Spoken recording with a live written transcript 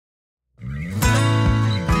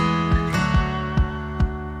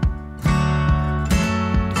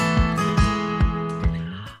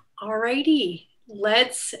righty,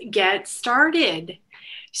 let's get started.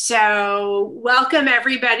 So welcome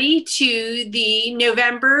everybody to the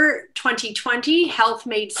November 2020 Health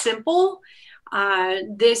Made Simple.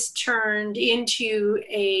 This turned into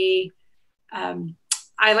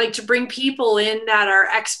I like to bring people in that are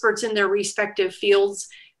experts in their respective fields,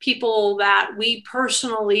 people that we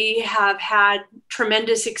personally have had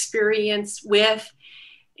tremendous experience with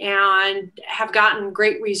and have gotten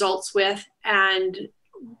great results with. And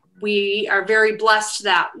we are very blessed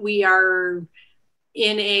that we are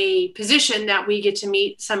in a position that we get to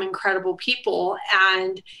meet some incredible people.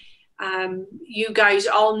 And you guys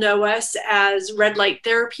all know us as red light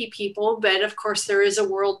therapy people, but of course there is a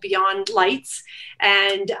world beyond lights,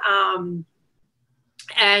 and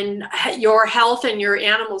your health and your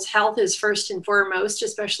animal's health is first and foremost,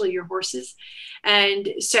 especially your horses. And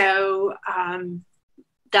so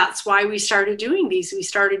that's why we started doing these. We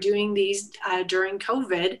started doing these during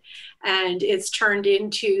COVID, and it's turned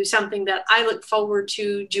into something that I look forward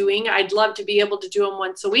to doing. I'd love to be able to do them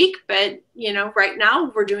once a week, but right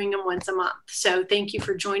now we're doing them once a month. So thank you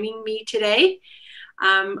for joining me today.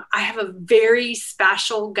 I have a very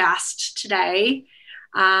special guest today.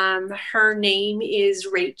 Her name is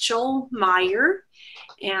Rachel Meyer,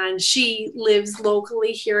 and she lives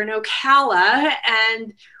locally here in Ocala.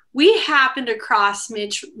 And we happened across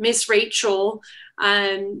Miss Rachel.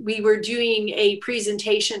 We were doing a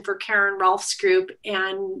presentation for Karen Rolfe's group,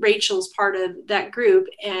 and Rachel's part of that group.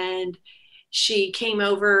 And she came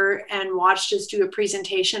over and watched us do a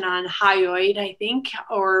presentation on hyoid, I think,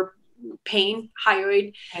 or pain,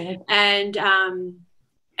 hyoid.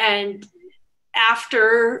 And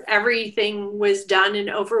after everything was done and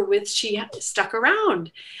over with, she stuck around.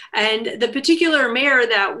 And the particular mare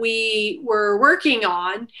that we were working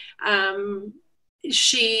on,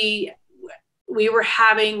 we were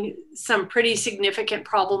having some pretty significant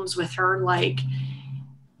problems with her,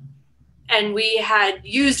 and we had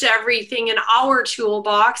used everything in our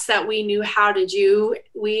toolbox that we knew how to do.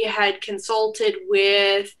 We had consulted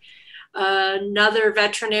with another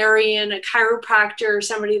veterinarian, a chiropractor,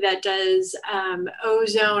 somebody that does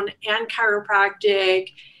ozone and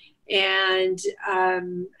chiropractic, and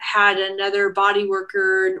had another body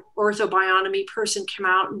worker, an orthobionomy person come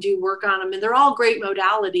out and do work on them. And they're all great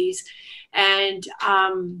modalities. And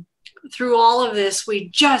through all of this, we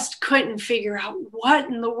just couldn't figure out what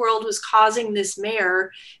in the world was causing this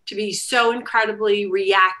mare to be so incredibly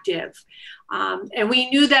reactive. And we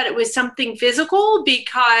knew that it was something physical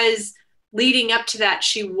because leading up to that,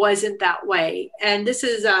 she wasn't that way. And this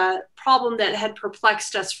is a problem that had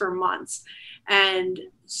perplexed us for months. And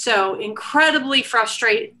so incredibly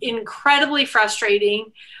frustrating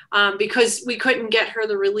because we couldn't get her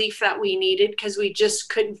the relief that we needed because we just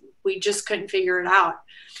couldn't figure it out.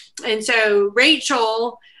 And so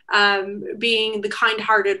Rachel, being the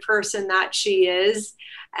kind-hearted person that she is,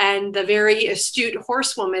 and the very astute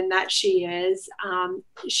horsewoman that she is,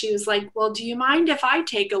 she was like, well, do you mind if I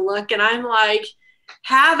take a look? And I'm like,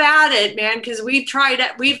 have at it, man, because we've tried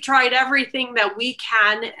everything that we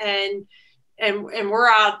can, and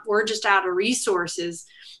we're just out of resources.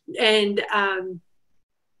 And I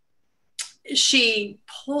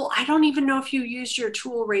don't even know if you used your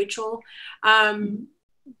tool, Rachel,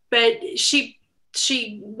 but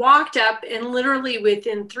she walked up, and literally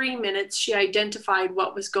within 3 minutes, she identified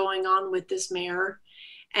what was going on with this mare.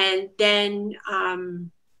 And then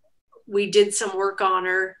we did some work on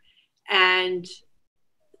her, and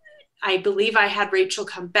I believe I had Rachel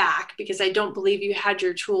come back because I don't believe you had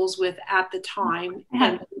your tools with at the time.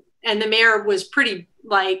 And the mare was pretty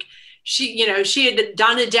she had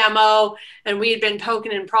done a demo, and we had been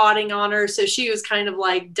poking and prodding on her. So she was kind of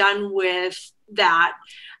done with that.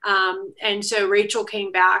 And so Rachel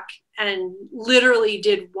came back and literally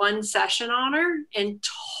did one session on her and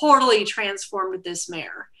totally transformed this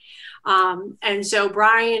mare. And so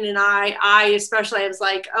Brian and I especially, I was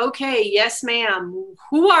like, okay, yes, ma'am.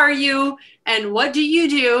 Who are you? And what do you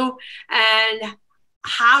do? And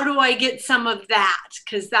how do I get some of that?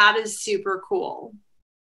 Because that is super cool.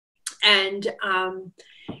 And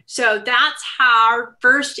so that's our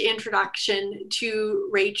first introduction to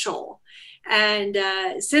Rachel. And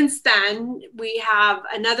since then, we have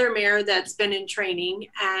another mare that's been in training,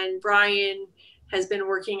 and Brian has been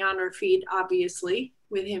working on her feet, obviously,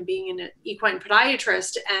 with him being an equine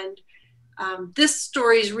podiatrist. And this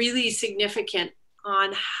story is really significant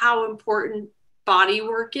on how important body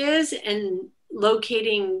work is and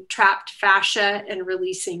locating trapped fascia and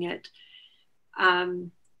releasing it.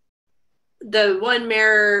 The one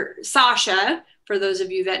mare, Sasha, for those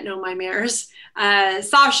of you that know my mares,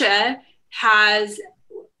 Sasha has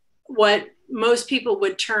what most people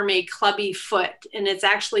would term a clubby foot, and it's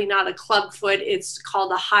actually not a club foot. It's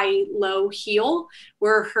called a high-low heel,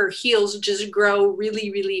 where her heels just grow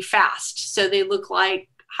really, really fast. So they look like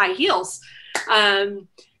high heels. And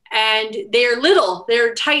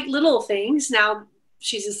they're tight little things. Now,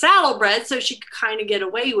 she's a saddlebred, so she could kind of get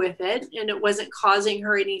away with it, and it wasn't causing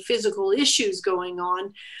her any physical issues going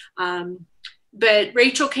on. But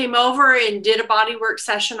Rachel came over and did a bodywork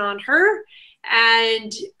session on her.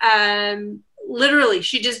 And literally,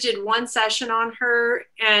 she just did one session on her.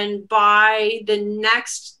 And by the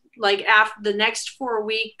next, like after the next 4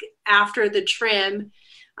 week after the trim,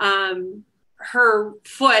 her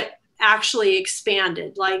foot actually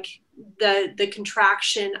expanded. Like the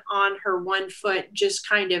contraction on her one foot just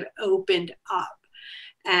kind of opened up.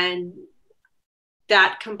 And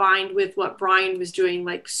that combined with what Brian was doing,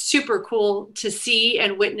 like super cool to see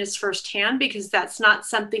and witness firsthand, because that's not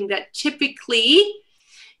something that typically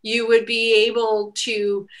you would be able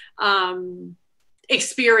to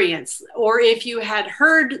experience. Or if you had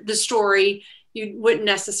heard the story, you wouldn't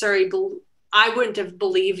necessarily, I wouldn't have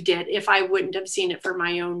believed it if I wouldn't have seen it for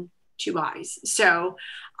my own two eyes. So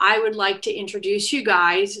I would like to introduce you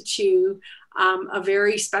guys to a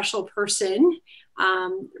very special person,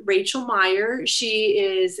 Rachel Meyer. She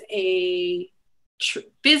is a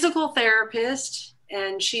physical therapist,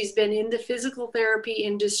 and she's been in the physical therapy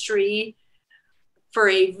industry for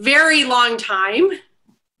a very long time,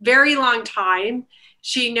 very long time.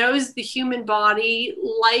 She knows the human body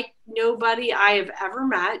like nobody I have ever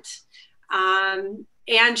met. And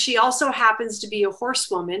she also happens to be a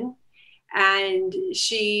horsewoman, and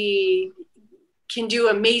she can do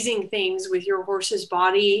amazing things with your horse's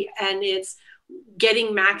body. And it's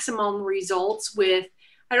getting maximum results with,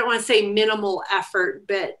 I don't want to say minimal effort,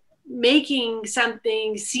 but making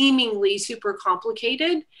something seemingly super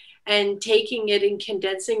complicated and taking it and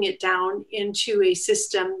condensing it down into a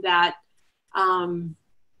system that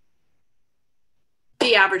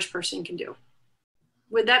the average person can do.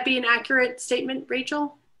 Would that be an accurate statement,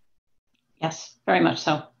 Rachel? Yes, very much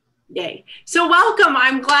so. Yay. So welcome.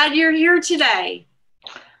 I'm glad you're here today.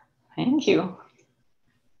 Thank you.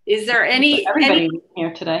 Is there everybody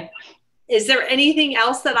here today? Is there anything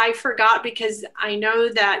else that I forgot? Because I know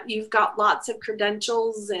that you've got lots of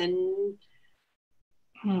credentials and.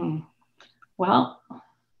 Well,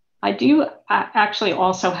 I do actually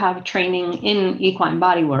also have training in equine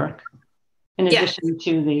bodywork, in addition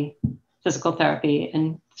to the physical therapy,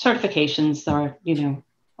 and certifications are,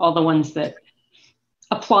 all the ones that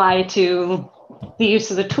apply to the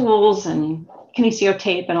use of the tools and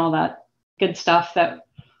kinesiotape and all that good stuff that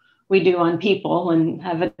we do on people and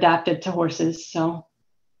have adapted to horses. So,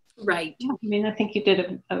 right. I think you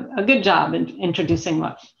did a good job in introducing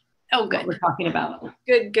what we're talking about.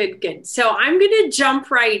 Good. So I'm going to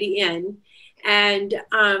jump right in. And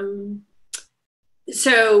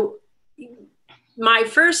so my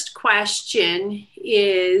first question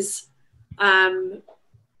is,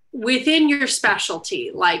 within your specialty,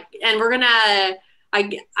 and we're going to,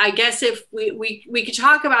 I guess if we could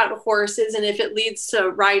talk about horses, and if it leads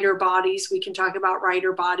to rider bodies, we can talk about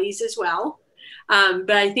rider bodies as well.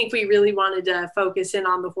 But I think we really wanted to focus in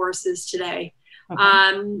on the horses today.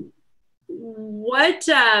 Okay.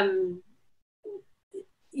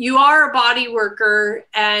 You are a body worker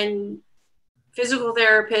and physical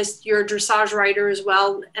therapist, you're a dressage rider as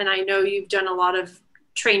well. And I know you've done a lot of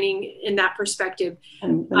training in that perspective.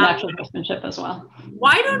 And the natural horsemanship as well.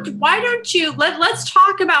 Why don't you, let's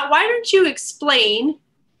talk about, why don't you explain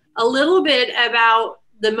a little bit about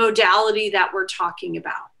the modality that we're talking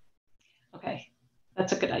about? Okay,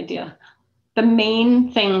 that's a good idea. The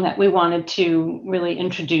main thing that we wanted to really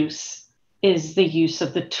introduce is the use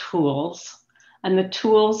of the tools. And the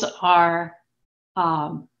tools are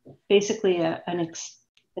basically an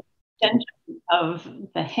extension of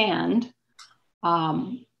the hand,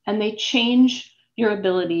 and they change your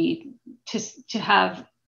ability to have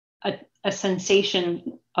a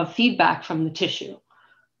sensation of feedback from the tissue,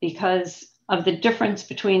 because of the difference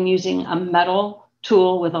between using a metal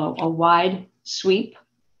tool with a wide sweep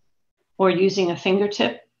or using a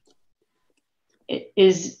fingertip.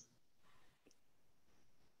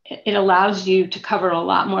 It allows you to cover a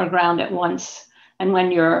lot more ground at once. And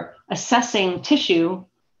when you're assessing tissue,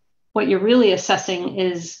 what you're really assessing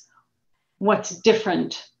is what's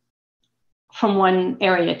different from one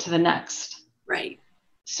area to the next. Right.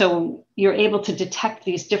 So you're able to detect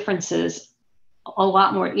these differences a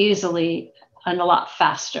lot more easily and a lot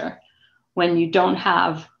faster when you don't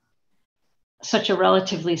have such a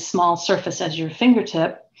relatively small surface as your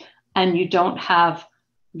fingertip, and you don't have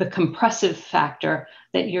the compressive factor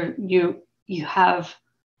that you have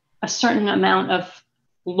a certain amount of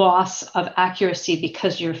loss of accuracy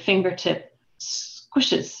because your fingertip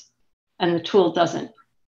squishes and the tool doesn't.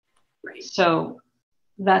 Right. So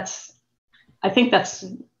I think that's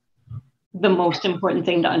the most important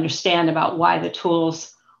thing to understand about why the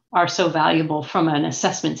tools are so valuable from an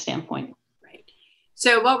assessment standpoint. Right.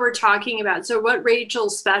 So what we're talking about, so what Rachel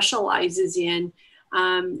specializes in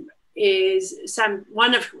is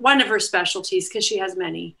one of her specialties, because she has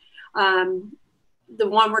many. The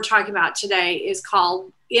one we're talking about today is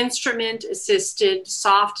called instrument assisted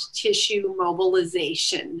soft tissue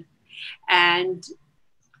mobilization. And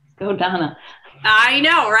go Donna. I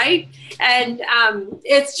know, right? And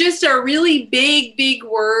it's just a really big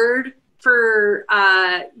word for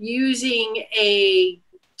using a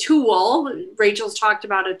tool. Rachel's talked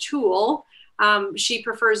about a tool. She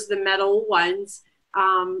prefers the metal ones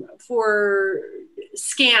for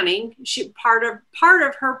scanning. Part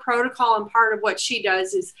of her protocol and part of what she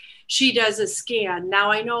does is she does a scan. Now,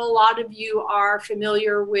 I know a lot of you are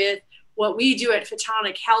familiar with what we do at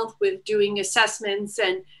Photonic Health with doing assessments,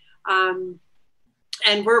 and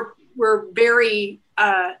we're very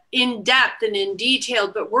in depth and in detail,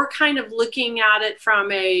 but we're kind of looking at it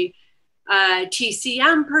from a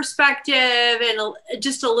TCM perspective and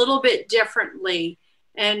just a little bit differently.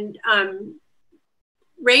 And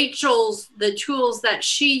the tools that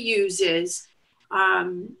she uses,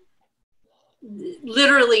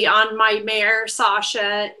 literally on my mare,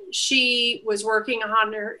 Sasha, she was working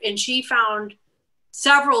on her and she found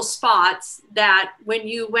several spots that when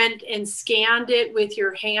you went and scanned it with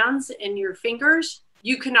your hands and your fingers,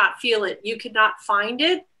 you could not feel it. You could not find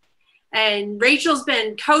it. And Rachel's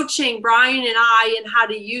been coaching Brian and I in how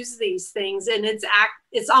to use these things. And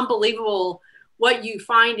it's unbelievable what you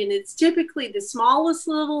find. And it's typically the smallest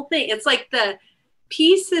little thing. It's like the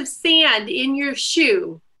piece of sand in your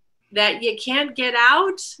shoe that you can't get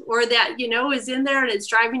out, or that, is in there and it's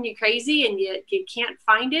driving you crazy and you can't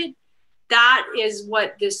find it. That is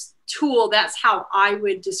what this tool, that's how I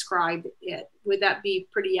would describe it. Would that be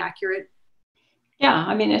pretty accurate? Yeah,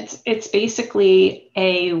 I mean, it's basically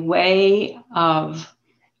a way of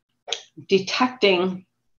detecting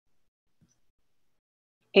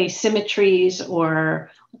asymmetries or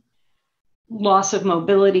loss of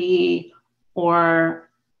mobility or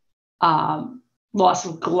loss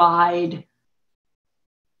of glide,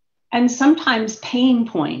 and sometimes pain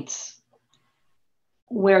points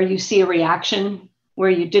where you see a reaction where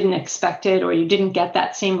you didn't expect it, or you didn't get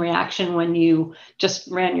that same reaction when you just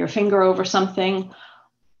ran your finger over something.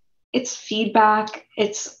 It's feedback.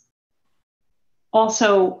 It's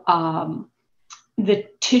also the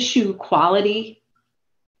tissue quality,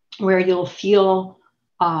 where you'll feel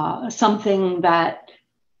something that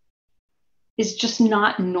is just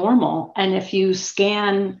not normal. And if you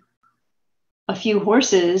scan a few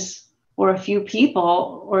horses or a few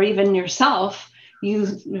people or even yourself, you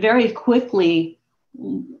very quickly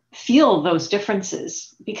feel those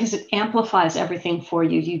differences because it amplifies everything for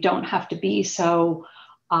you. You don't have to be so,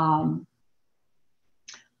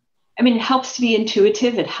 it helps to be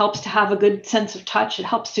intuitive. It helps to have a good sense of touch. It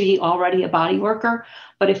helps to be already a body worker.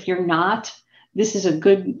 But if you're not, this is a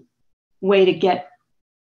good way to get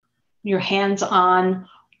your hands on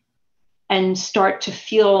and start to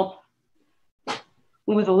feel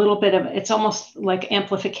with a little bit of, it's almost like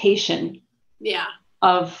amplification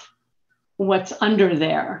of what's under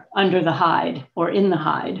there, under the hide or in the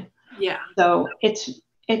hide. Yeah. So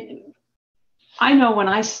I know when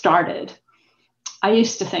I started, I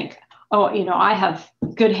used to think, I have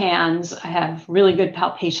good hands. I have really good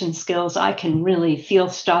palpation skills. I can really feel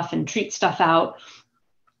stuff and treat stuff out.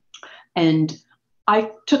 And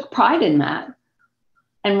I took pride in that.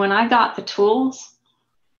 And when I got the tools,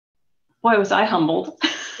 boy, was I humbled.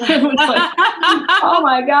 It was like, oh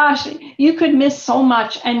my gosh, you could miss so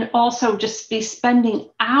much and also just be spending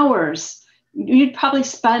hours. You'd probably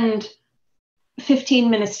spend 15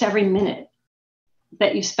 minutes to every minute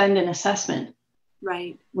that you spend in assessment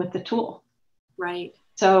with the tool. Right.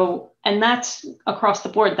 So, and that's across the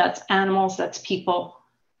board. That's animals, that's people.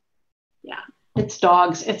 Yeah. It's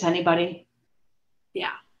dogs, it's anybody.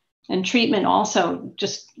 Yeah. And treatment also,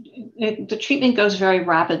 the treatment goes very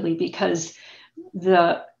rapidly because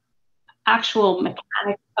the actual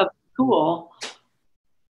mechanics of the tool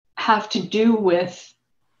have to do with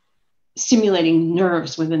stimulating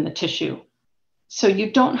nerves within the tissue. So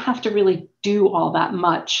you don't have to really do all that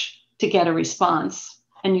much to get a response.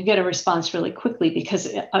 And you get a response really quickly because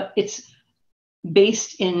it's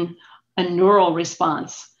based in a neural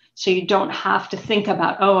response. So you don't have to think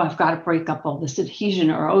about, I've got to break up all this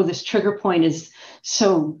adhesion, or, this trigger point is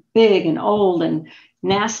so big and old and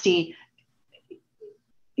nasty.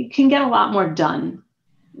 you can get a lot more done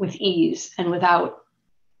with ease and without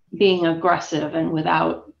being aggressive and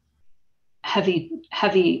without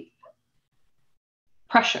heavy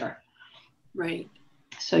pressure. Right.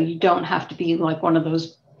 So you don't have to be like one of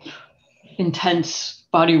those intense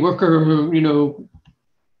body worker,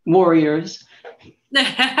 warriors.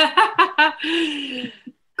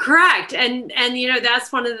 Correct. And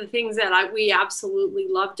that's one of the things that we absolutely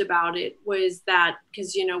loved about it, was that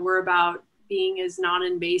because we're about being as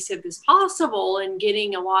non-invasive as possible and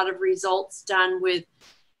getting a lot of results done with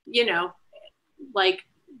like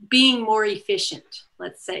being more efficient.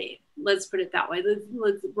 Let's put it that way.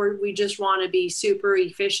 We just want to be super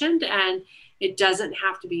efficient, and it doesn't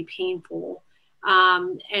have to be painful.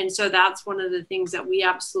 And so that's one of the things that we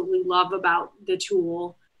absolutely love about the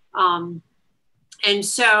tool. And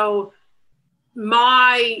so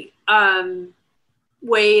my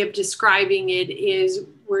way of describing it is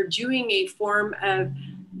we're doing a form of,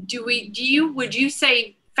 would you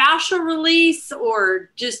say fascial release or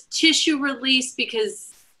just tissue release? Because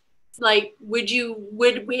like, would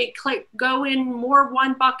we go in more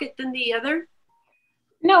one bucket than the other?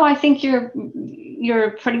 No, I think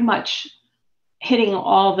you're pretty much hitting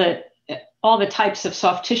all the types of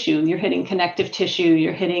soft tissue. You're hitting connective tissue,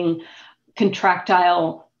 you're hitting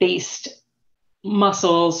contractile based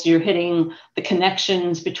muscles, you're hitting the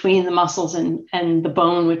connections between the muscles and the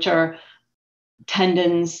bone, which are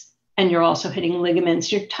tendons, and you're also hitting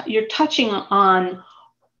ligaments. You're touching on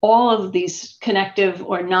all of these connective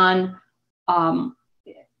or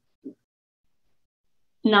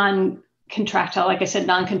non-contractile, like I said,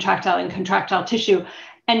 non-contractile and contractile tissue.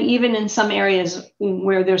 And even in some areas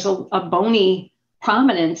where there's a bony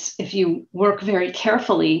prominence, if you work very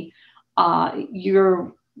carefully,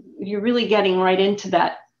 you're really getting right into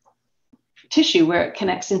that tissue where it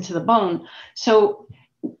connects into the bone. So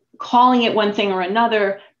calling it one thing or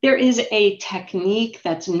another, there is a technique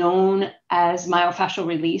that's known as myofascial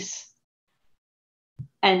release,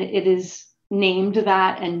 and it is named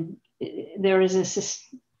that, and there is a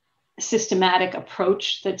systematic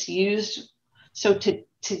approach that's used. So to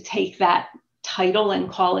take that title and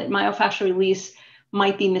call it myofascial release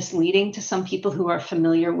might be misleading to some people who are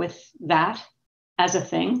familiar with that as a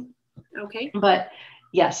thing. Okay. But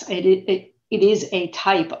yes, it is a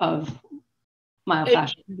type of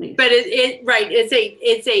myofascial release. But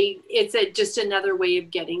it's a just another way of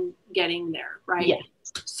getting there, right? Yes.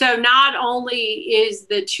 So not only is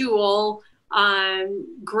the tool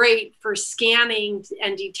great for scanning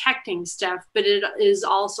and detecting stuff, but it is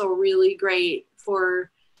also really great for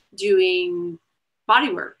doing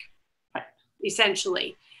body work, right,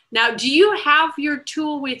 essentially. Now, do you have your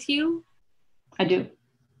tool with you? I do.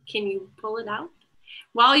 Can you pull it out?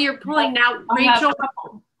 While you're pulling out, Rachel.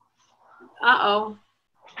 Uh-oh.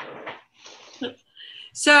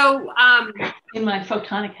 So in my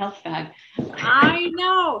Photonic health bag. I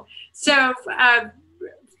know. So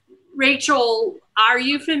Rachel, are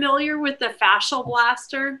you familiar with the fascial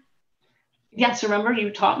blaster? Yes, remember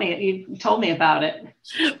you told me about it.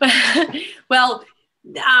 Well,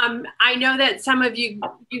 I know that some of you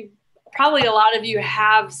probably a lot of you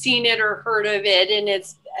have seen it or heard of it, and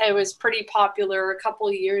it was pretty popular a couple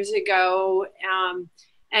of years ago,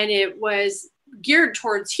 and it was geared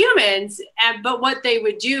towards humans. But what they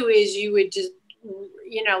would do is you would just,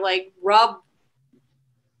 like rub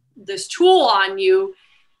this tool on you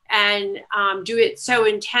and do it so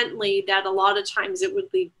intently that a lot of times it would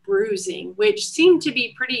leave bruising, which seemed to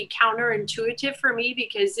be pretty counterintuitive for me,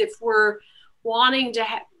 because if we're wanting to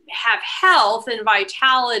have health and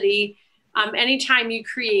vitality, anytime you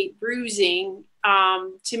create bruising,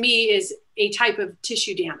 to me is a type of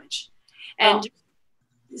tissue damage. And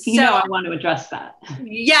I want to address that.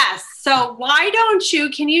 Yes. So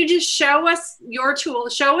can you just show us your tool?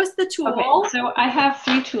 Show us the tool. Okay, so I have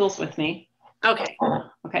 3 tools with me. Okay.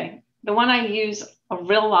 Okay. The one I use a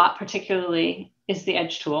real lot particularly is the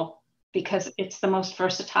edge tool, because it's the most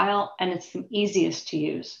versatile and it's the easiest to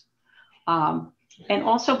use. And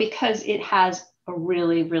also because it has a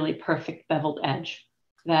really, really perfect beveled edge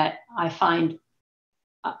that I find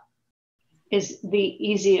is the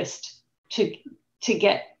easiest to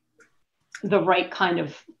get the right kind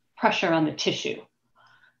of pressure on the tissue.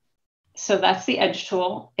 So that's the edge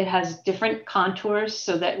tool. It has different contours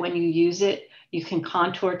so that when you use it, you can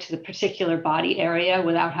contour to the particular body area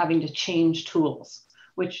without having to change tools,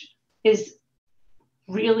 which is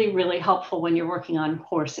really, really helpful when you're working on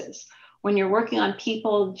horses. When you're working on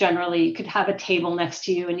people, generally, you could have a table next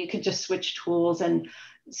to you and you could just switch tools. And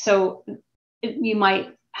so you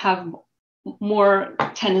might have more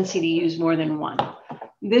tendency to use more than one.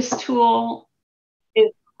 This tool is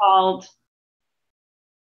called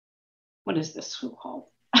what is this tool called?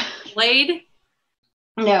 Blade?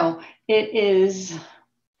 No, it is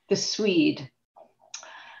the Swede.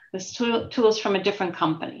 This tool is from a different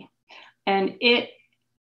company. And it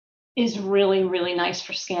is really, really nice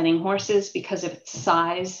for scanning horses because of its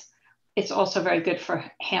size. It's also very good for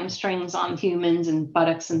hamstrings on humans and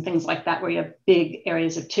buttocks and things like that, where you have big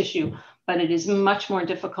areas of tissue, but it is much more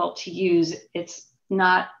difficult to use. It's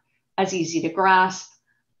not as easy to grasp,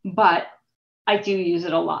 but I do use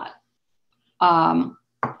it a lot. I'm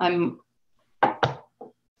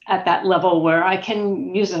at that level where I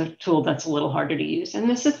can use a tool that's a little harder to use. And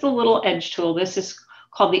this is the little edge tool. This is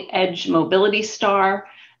called the Edge Mobility Star.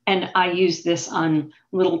 And I use this on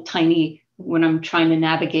little tiny, when I'm trying to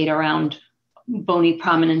navigate around bony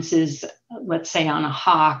prominences, let's say on a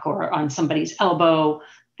hock or on somebody's elbow,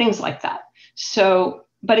 things like that. So,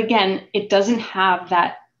 but again, it doesn't have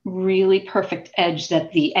that really perfect edge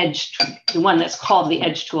that the one that's called the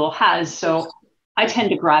edge tool has. So I tend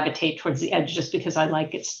to gravitate towards the edge just because I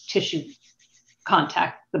like its tissue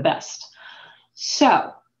contact the best.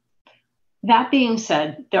 So that being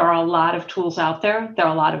said, there are a lot of tools out there. There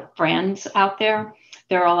are a lot of brands out there.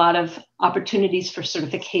 There are a lot of opportunities for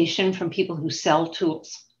certification from people who sell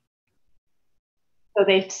tools. So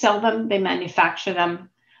they sell them, they manufacture them,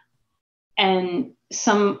 and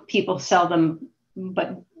some people sell them,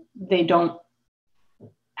 but they don't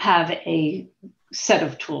have a set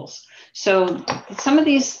of tools. So some of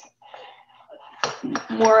these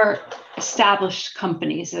more established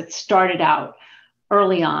companies that started out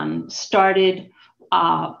early on started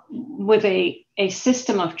with a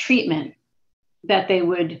system of treatment that they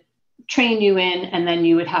would train you in, and then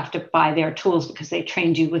you would have to buy their tools because they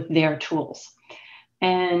trained you with their tools.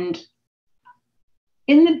 And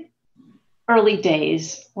in the early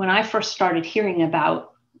days, when I first started hearing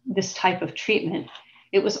about this type of treatment,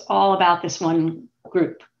 it was all about this one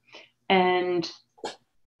group. And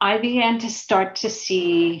I began to start to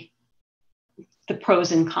see the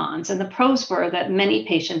pros and cons. And the pros were that many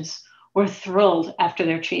patients were thrilled after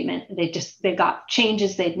their treatment. They got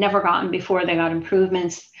changes they'd never gotten before. They got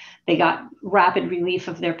improvements. They got rapid relief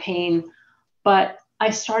of their pain. But I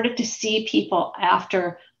started to see people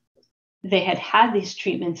after they had had these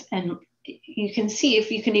treatments, and you can see,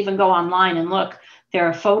 if you can even go online and look, there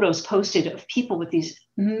are photos posted of people with these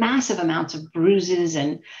massive amounts of bruises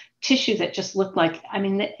and tissue that just looked like, I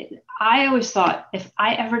mean, I always thought if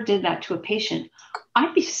I ever did that to a patient,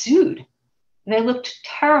 I'd be sued. They looked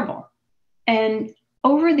terrible. And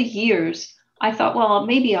over the years, I thought, well,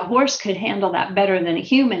 maybe a horse could handle that better than a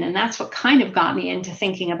human. And that's what kind of got me into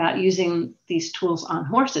thinking about using these tools on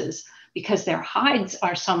horses, because their hides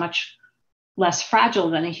are so much less fragile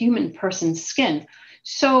than a human person's skin.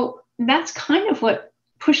 So that's kind of what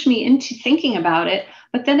pushed me into thinking about it.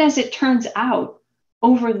 But then as it turns out,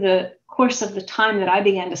 over the course of the time that I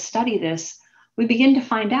began to study this, we begin to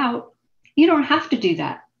find out you don't have to do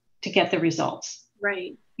that to get the results.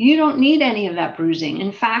 Right. You don't need any of that bruising.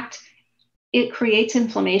 In fact, it creates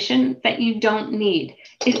inflammation that you don't need.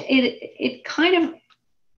 It kind of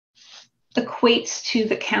equates to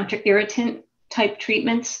the counter-irritant type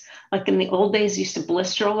treatments. Like in the old days, used to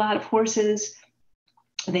blister a lot of horses.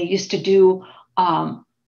 They used to do a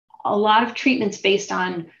lot of treatments based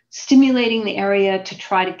on stimulating the area to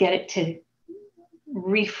try to get it to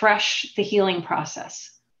refresh the healing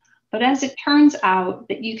process. But as it turns out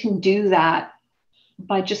that you can do that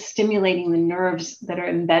by just stimulating the nerves that are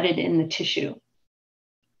embedded in the tissue,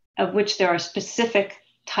 of which there are specific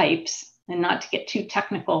types, and not to get too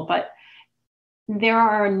technical, but there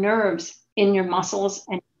are nerves in your muscles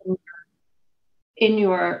and in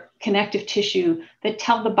your connective tissue that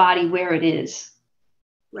tell the body where it is.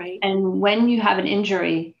 Right. And when you have an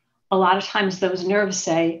injury, a lot of times those nerves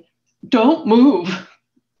say, don't move.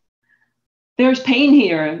 There's pain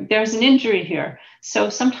here. There's an injury here. So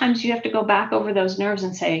sometimes you have to go back over those nerves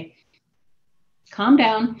and say, calm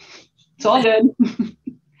down. It's all good.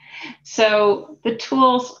 So the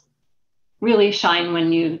tools really shine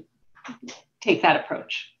when you take that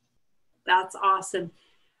approach. That's awesome.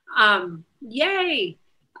 Yay.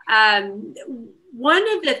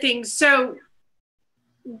 One of the things, so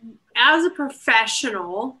as a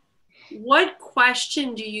professional, what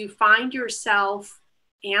question do you find yourself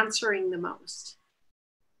answering the most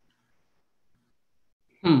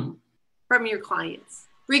from your clients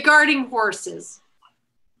regarding horses?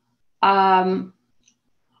 Well,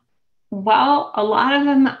 a lot of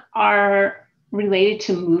them are related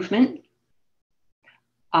to movement.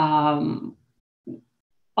 A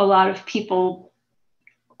lot of people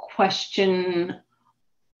question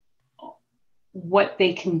what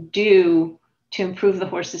they can do to improve the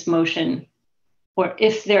horse's motion or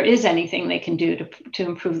if there is anything they can do to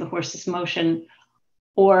improve the horse's motion,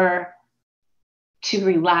 or to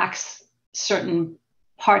relax certain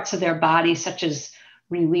parts of their body, such as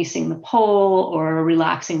releasing the pole or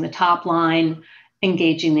relaxing the top line,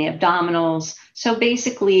 engaging the abdominals. So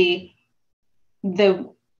basically,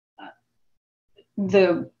 the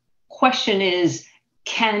question is,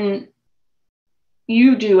 can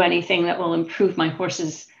you do anything that will improve my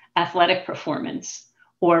horse's athletic performance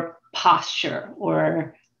or posture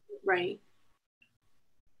or... Right.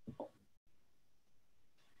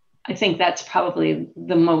 I think that's probably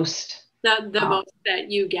the most... The most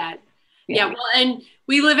that you get. Yeah. Well, and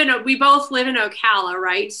we both live in Ocala,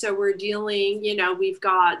 right? So we're dealing, we've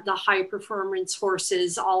got the high performance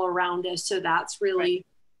horses all around us. So that's really,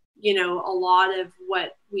 right, a lot of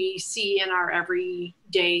what we see in our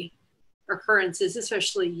everyday occurrences,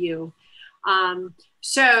 especially you.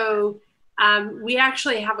 We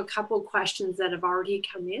actually have a couple of questions that have already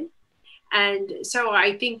come in. And so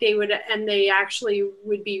I think they actually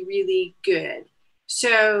would be really good.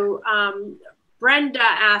 So Brenda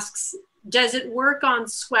asks, does it work on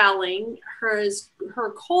swelling?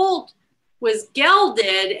 Her colt was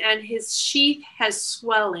gelded and his sheath has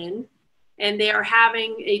swollen, and they are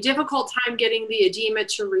having a difficult time getting the edema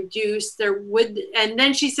to reduce. And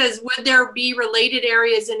then she says, would there be related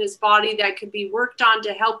areas in his body that could be worked on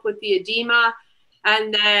to help with the edema?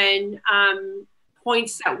 And then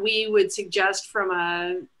points that we would suggest from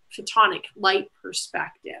a photonic light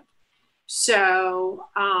perspective. So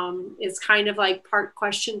it's kind of like part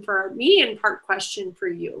question for me and part question for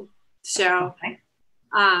you. So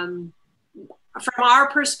from our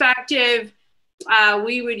perspective,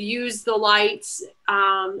 we would use the lights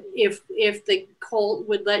if the colt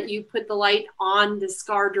would let you put the light on the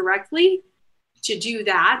scar directly to do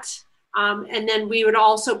that. And then we would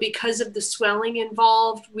also, because of the swelling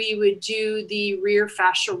involved, we would do the rear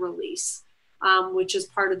fascial release, which is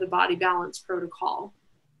part of the body balance protocol.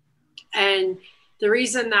 And the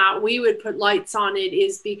reason that we would put lights on it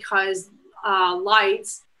is because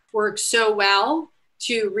lights work so well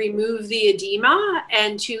to remove the edema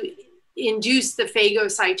and to induce the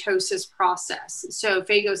phagocytosis process. So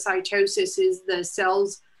phagocytosis is the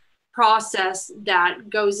cell's process that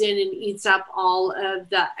goes in and eats up all of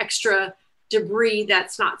the extra debris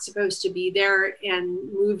that's not supposed to be there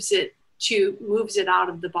and moves it out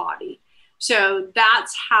of the body. So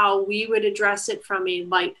that's how we would address it from a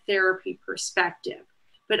light therapy perspective.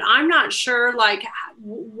 But I'm not sure, like,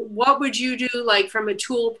 what would you do, like, from a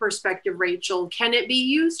tool perspective, Rachel? Can it be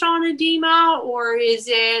used on edema, or is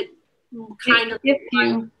it kind of...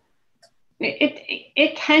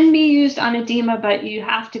 It can be used on edema, but you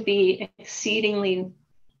have to be exceedingly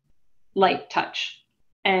light touch.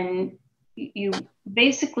 And you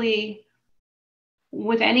basically,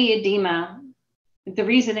 with any edema, the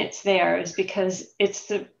reason it's there is because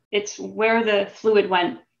it's where the fluid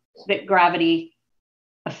went that gravity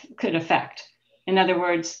could affect. In other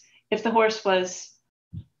words, if the horse was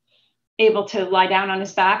able to lie down on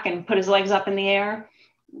his back and put his legs up in the air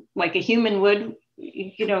like a human would,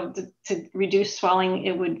 to reduce swelling,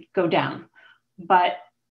 it would go down. But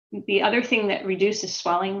the other thing that reduces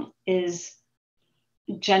swelling is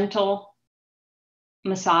gentle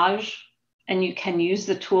massage, and you can use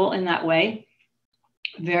the tool in that way.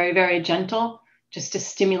 Very, very gentle, just to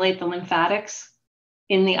stimulate the lymphatics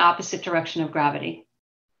in the opposite direction of gravity.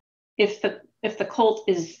 If the colt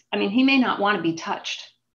is, he may not want to be touched,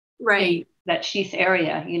 right, in that sheath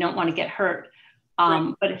area. You don't want to get hurt.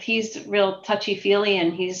 Right. But if he's real touchy-feely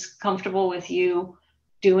and he's comfortable with you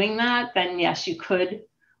doing that, then yes, you could.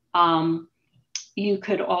 You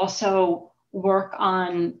could also work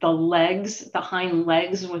on the legs, the hind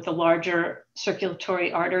legs, with the larger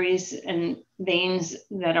circulatory arteries and veins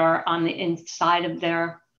that are on the inside of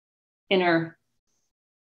their inner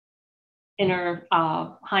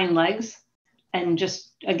hind legs, and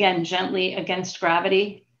just, again, gently against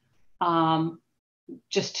gravity,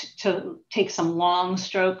 just to take some long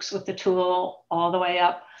strokes with the tool all the way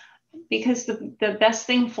up, because the best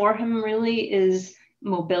thing for him really is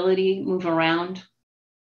mobility, move around,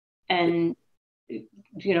 and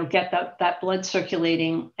get that blood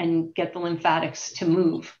circulating and get the lymphatics to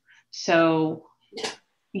move. So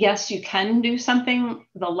yes, you can do something.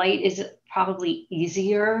 The light is probably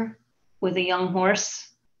easier with a young horse,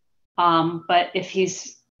 but if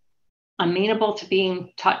he's amenable to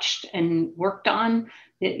being touched and worked on,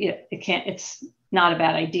 it's not a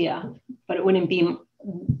bad idea, but it wouldn't be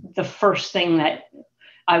the first thing that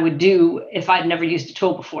I would do if I'd never used a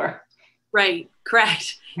tool before. Right.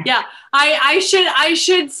 Correct. Yeah. I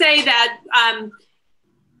should say that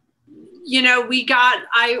you know,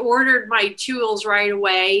 I ordered my tools right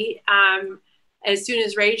away. As soon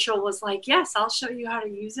as Rachel was like, yes, I'll show you how to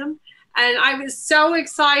use them. And I was so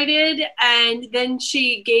excited. And then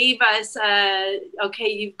she gave us, okay,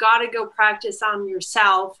 you've got to go practice on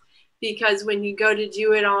yourself, because when you go to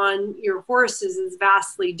do it on your horses is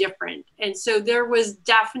vastly different. And so there was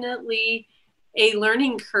definitely a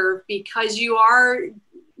learning curve, because you are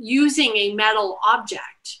using a metal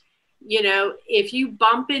object. You know, if you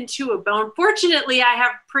bump into a bone, fortunately I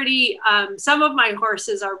have pretty, some of my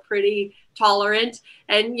horses are pretty tolerant.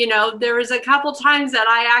 And, you know, there was a couple times that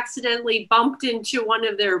I accidentally bumped into one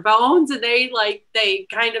of their bones, and they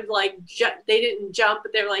kind of like, they didn't jump,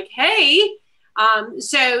 but they're like, hey.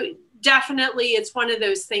 So definitely it's one of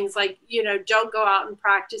those things, like, you know, don't go out and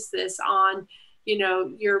practice this on, you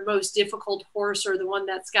know, your most difficult horse, or the one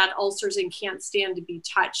that's got ulcers and can't stand to be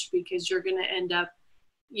touched, because you're going to end up,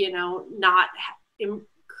 you know, not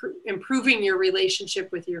improving your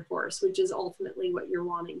relationship with your horse, which is ultimately what you're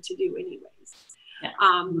wanting to do anyways.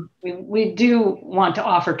 Yeah. We do want to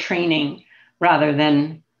offer training rather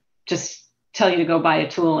than just tell you to go buy a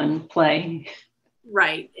tool and play.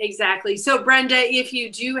 Right, exactly. So Brenda, if you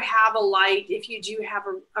do have a light, if you do have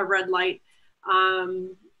a red light,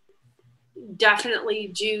 definitely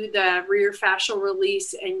do the rear fascial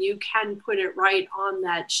release, and you can put it right on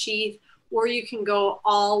that sheath, or you can go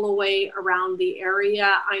all the way around the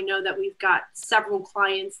area. I know that we've got several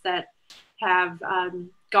clients that have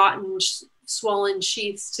gotten swollen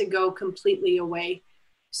sheaths to go completely away.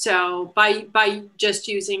 So by just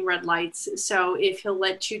using red lights. So if he'll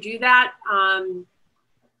let you do that,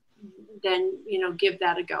 then, you know, give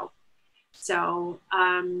that a go. So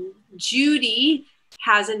Judy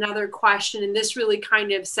has another question, and this really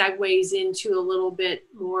kind of segues into a little bit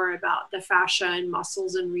more about the fascia and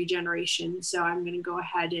muscles and regeneration. So I'm going to go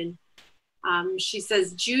ahead and she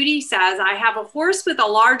says, Judy says, I have a horse with a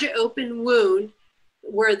large open wound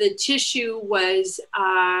where the tissue was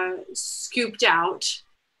scooped out.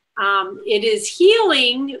 It is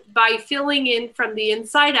healing by filling in from the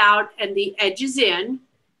inside out and the edges in.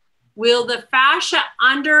 Will the fascia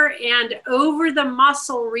under and over the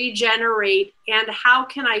muscle regenerate? And how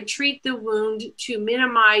can I treat the wound to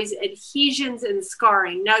minimize adhesions and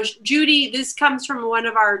scarring? Now, Judy, this comes from one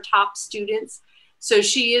of our top students. So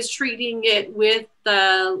she is treating it with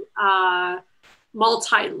the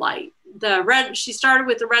multi-light. She started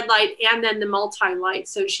with the red light and then the multi-light.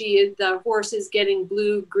 So the horse is getting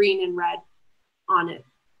blue, green, and red on it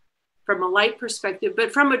from a light perspective.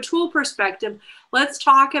 But from a tool perspective, let's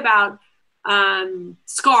talk about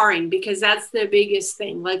scarring, because that's the biggest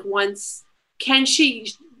thing. Like, can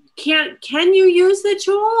you use the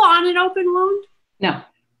tool on an open wound? No.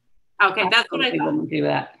 Okay, that's what I thought. Wouldn't do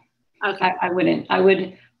that. Okay. I wouldn't. I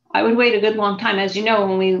would wait a good long time. As you know,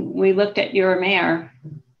 when we looked at your mare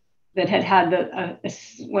that had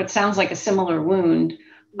what sounds like a similar wound,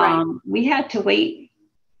 right. We had to wait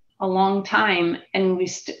a long time, and we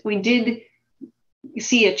did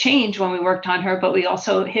see a change when we worked on her, but we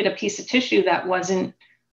also hit a piece of tissue that wasn't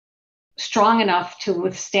strong enough to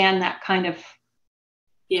withstand that kind of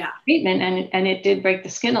treatment, and it did break the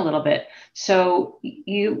skin a little bit. So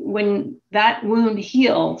when that wound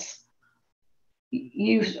heals,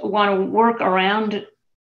 you want to work around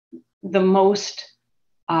the most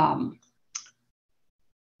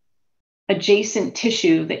adjacent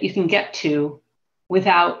tissue that you can get to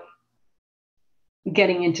without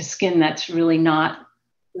getting into skin that's really not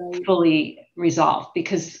fully resolved,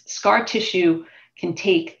 because scar tissue can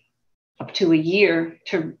take up to a year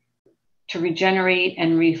to regenerate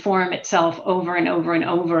and reform itself over and over and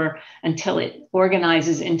over until it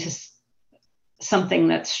organizes into something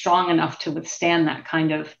that's strong enough to withstand that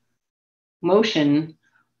kind of motion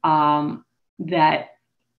that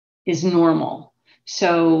is normal.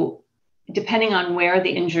 So depending on where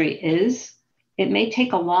the injury is, it may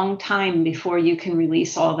take a long time before you can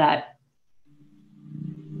release all that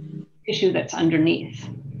tissue that's underneath.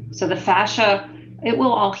 So the fascia, it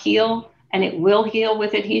will all heal, and it will heal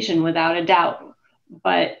with adhesion without a doubt.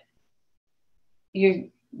 But you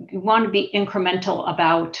want to be incremental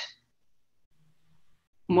about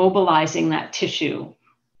mobilizing that tissue,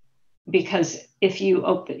 because if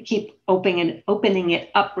you keep opening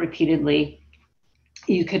it up repeatedly,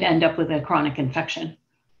 you could end up with a chronic infection.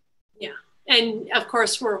 Yeah. And of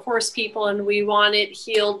course, we're horse people, and we want it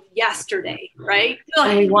healed yesterday, right?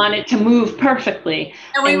 And we want it to move perfectly.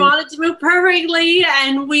 And we want it to move perfectly,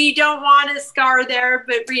 and we don't want a scar there,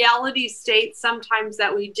 but reality states sometimes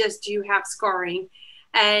that we just do have scarring.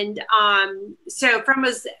 And so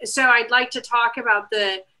I'd like to talk about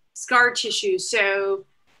the scar tissue. So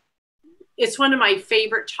it's one of my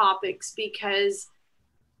favorite topics because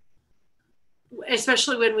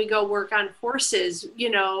especially when we go work on horses, you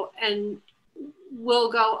know, and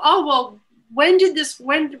we'll go, oh, well,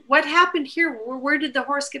 what happened here? Where did the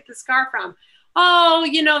horse get the scar from? Oh,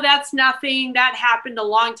 you know, that's nothing. That happened a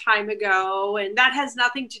long time ago. And that has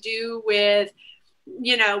nothing to do with,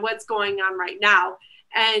 you know, what's going on right now.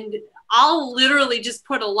 And I'll literally just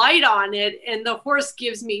put a light on it and the horse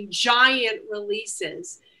gives me giant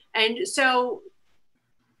releases. And so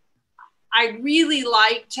I really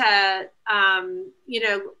like to, you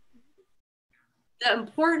know, the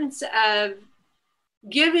importance of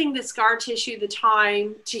giving the scar tissue the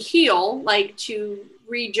time to heal, like to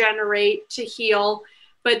regenerate, to heal,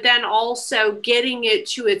 but then also getting it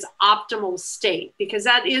to its optimal state, because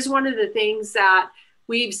that is one of the things that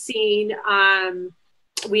we've seen.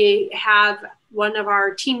 We have one of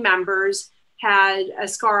our team members had a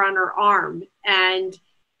scar on her arm, and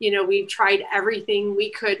you know, we've tried everything we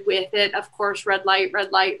could with it. Of course, red light,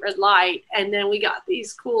 red light, red light. And then we got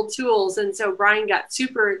these cool tools. And so Brian got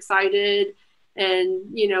super excited and,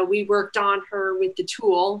 you know, we worked on her with the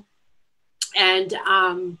tool and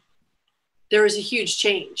there was a huge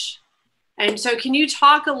change. And so can you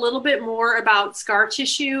talk a little bit more about scar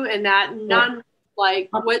tissue and that like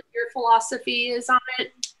what your philosophy is on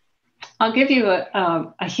it? I'll give you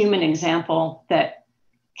a human example that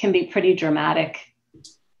can be pretty dramatic.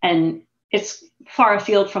 And it's far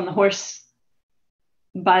afield from the horse,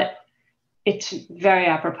 but it's very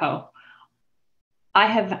apropos. I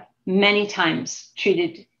have many times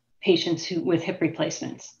treated patients with hip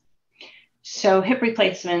replacements. So hip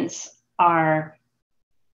replacements are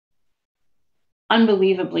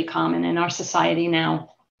unbelievably common in our society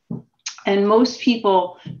now. And most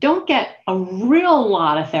people don't get a real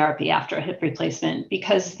lot of therapy after a hip replacement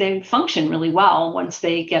because they function really well once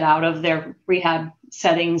they get out of their rehab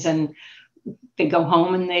settings and they go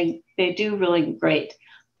home and they do really great.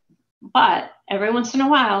 But every once in a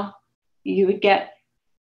while, you would get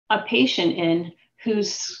a patient in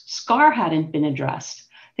whose scar hadn't been addressed.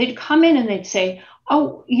 They'd come in and they'd say,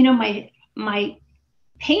 oh, you know, my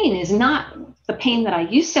pain is not the pain that I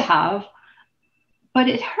used to have, but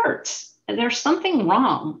it hurts. There's something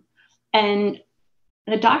wrong. And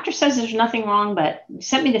the doctor says there's nothing wrong, but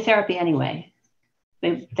sent me to therapy anyway.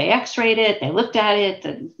 They x-rayed it, they looked at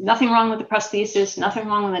it, nothing wrong with the prosthesis, nothing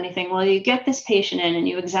wrong with anything. Well, you get this patient in and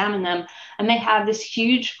you examine them and they have this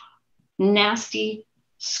huge, nasty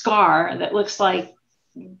scar that looks like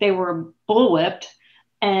they were bullwhipped,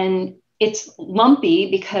 and it's lumpy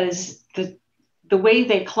because the way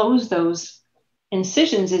they close those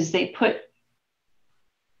incisions is they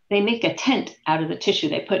make a tent out of the tissue.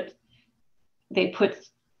 They put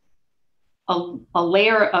a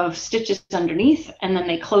layer of stitches underneath, and then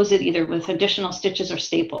they close it either with additional stitches or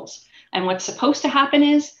staples. And what's supposed to happen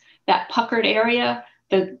is that puckered area,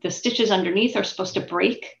 the stitches underneath are supposed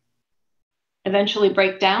to eventually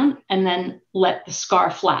break down, and then let the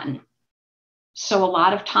scar flatten. So a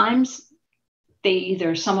lot of times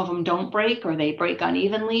some of them don't break or they break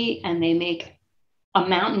unevenly and they make a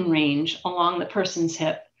mountain range along the person's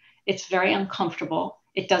hip. It's very uncomfortable.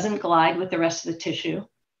 It doesn't glide with the rest of the tissue.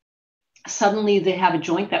 Suddenly they have a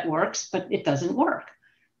joint that works, but it doesn't work.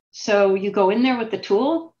 So you go in there with the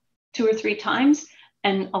tool 2 or 3 times,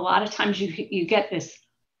 and a lot of times you get this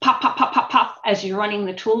pop, pop, pop, pop, pop as you're running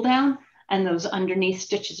the tool down, and those underneath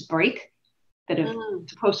stitches break that have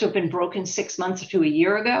supposed to have been broken 6 months to a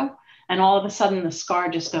year ago. And all of a sudden the scar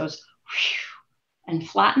just goes and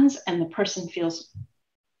flattens, and the person feels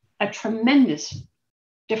a tremendous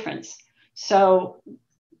difference. So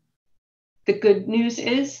the good news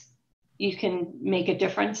is you can make a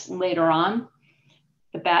difference later on.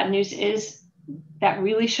 The bad news is that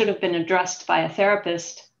really should have been addressed by a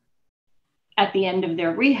therapist at the end of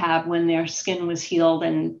their rehab when their skin was healed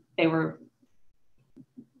and they were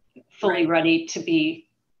fully ready to be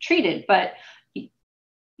treated. But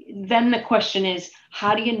then the question is,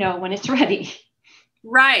 how do you know when it's ready?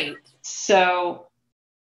 Right. So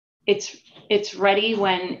it's ready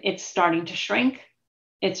when it's starting to shrink.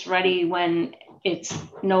 It's ready when it's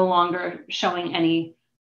no longer showing any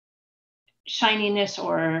shininess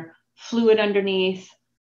or fluid underneath.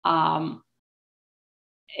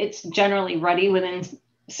 It's generally ready within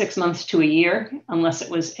 6 months to a year, unless it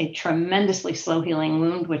was a tremendously slow healing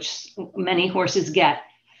wound, which many horses get.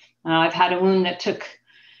 I've had a wound that took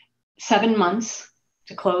 7 months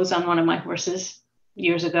to close on one of my horses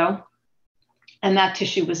years ago. And that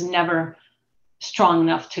tissue was never strong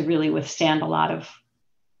enough to really withstand a lot of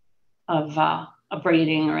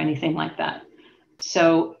abrading or anything like that.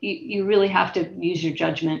 So you really have to use your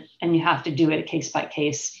judgment, and you have to do it case by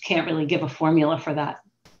case. You can't really give a formula for that.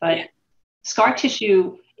 But yeah. Scar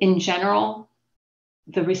tissue in general,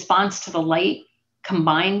 the response to the light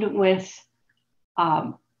combined with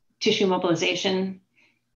tissue mobilization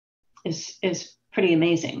is pretty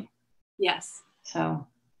amazing. Yes. So.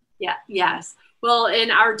 Yeah. Yes. Well,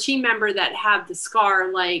 and our team member that had the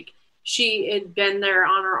scar, like, she had been there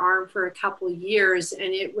on her arm for a couple of years,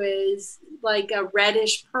 and it was like a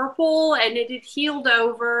reddish purple, and it had healed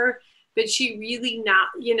over, but she really not,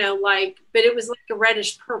 you know, like, but it was like a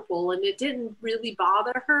reddish purple, and it didn't really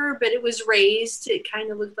bother her, but it was raised. It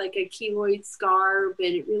kind of looked like a keloid scar, but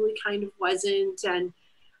it really kind of wasn't. And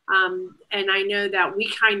I know that we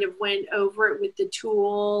kind of went over it with the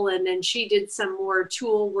tool, and then she did some more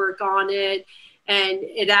tool work on it, and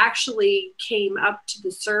it actually came up to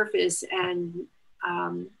the surface, and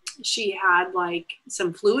she had like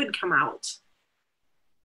some fluid come out,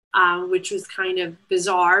 which was kind of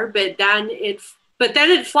bizarre. But then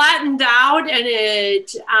it flattened out, and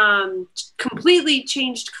it completely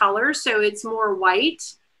changed color, so it's more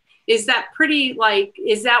white. Is that pretty, like,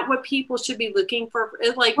 is that what people should be looking for?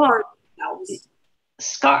 Like, well, for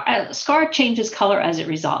scar changes color as it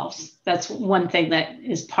resolves. That's one thing that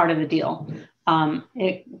is part of the deal.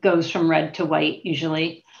 It goes from red to white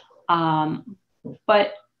usually.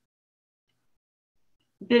 But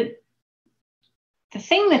the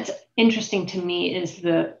thing that's interesting to me is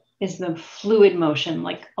the fluid motion.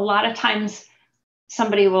 Like, a lot of times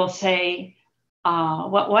somebody will say,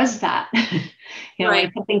 what was that? You know, right.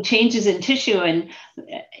 Like, something changes in tissue. And,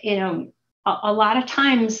 you know, a lot of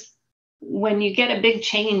times when you get a big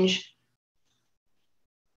change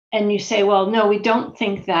and you say, well, no, we don't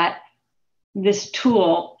think that this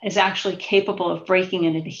tool is actually capable of breaking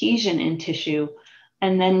an adhesion in tissue,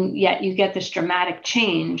 and then yet you get this dramatic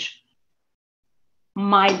change.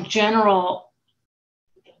 My general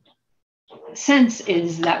sense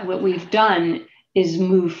is that what we've done is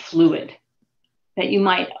move fluid, that you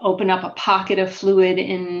might open up a pocket of fluid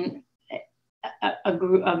in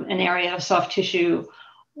an area of soft tissue,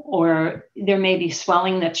 or there may be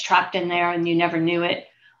swelling that's trapped in there and you never knew it.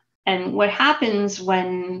 And what happens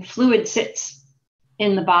when fluid sits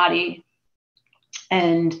in the body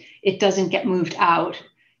and it doesn't get moved out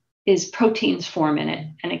is proteins form in it,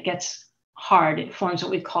 and it gets hard. It forms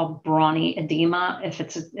what we call brawny edema if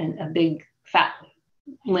it's a big fat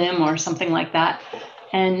limb or something like that.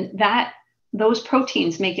 And those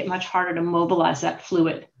proteins make it much harder to mobilize that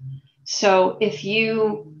fluid. So if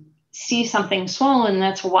you see something swollen,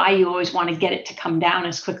 that's why you always want to get it to come down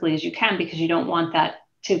as quickly as you can, because you don't want that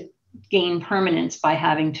to gain permanence by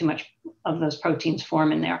having too much of those proteins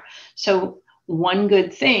form in there. So one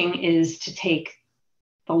good thing is to take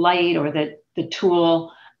the light or the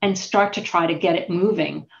tool and start to try to get it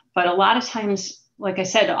moving. But a lot of times, like I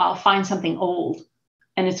said, I'll find something old,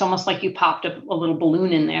 and it's almost like you popped a little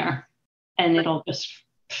balloon in there, and it'll just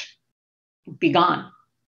be gone.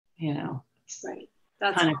 You know, it's right.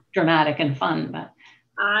 That's kind of dramatic and fun, but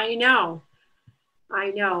I know.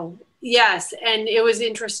 Yes, and it was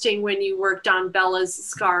interesting when you worked on Bella's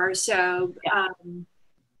scar. So, yeah.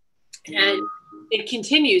 And it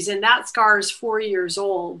continues, and that scar is 4 years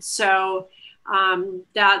old. So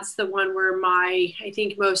that's the one where I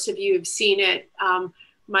think most of you have seen it.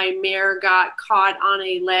 My mare got caught on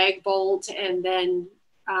a lag bolt and then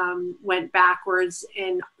went backwards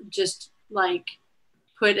and just like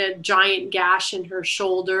put a giant gash in her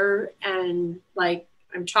shoulder. And like,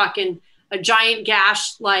 I'm talking a giant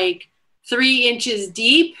gash, like 3 inches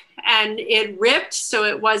deep, and it ripped. So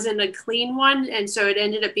it wasn't a clean one. And so it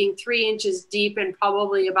ended up being 3 inches deep and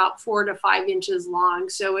probably about 4 to 5 inches long.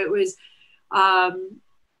 So it was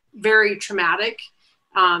very traumatic.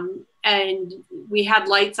 And we had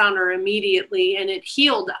lights on her immediately, and it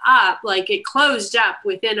healed up, like it closed up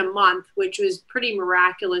within a month, which was pretty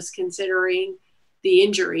miraculous considering the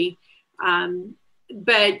injury.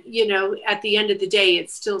 But, you know, at the end of the day,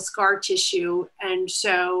 it's still scar tissue. And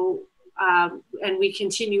so, and we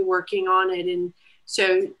continue working on it. And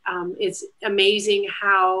so it's amazing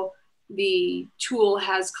how the tool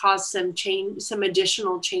has caused some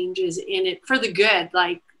additional changes in it for the good.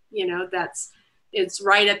 Like, you know, it's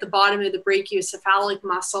right at the bottom of the brachiocephalic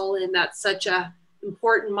muscle, and that's such a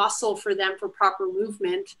important muscle for them for proper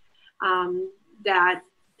movement, that,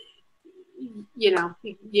 you know,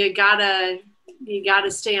 you gotta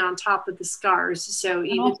stay on top of the scars. So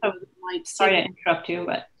even also, sorry to interrupt you,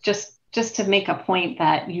 but just to make a point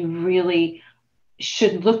that you really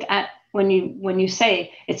should look at when you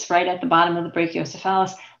say it's right at the bottom of the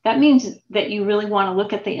brachiocephalus, that means that you really want to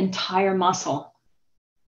look at the entire muscle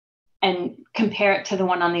and compare it to the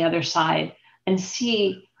one on the other side and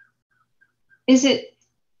see, is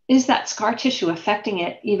that scar tissue affecting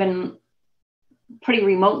it even pretty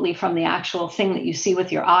remotely from the actual thing that you see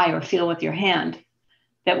with your eye or feel with your hand?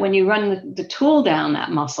 That when you run the tool down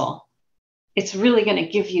that muscle, it's really going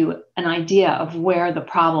to give you an idea of where the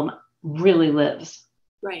problem really lives.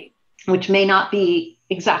 Right. Which may not be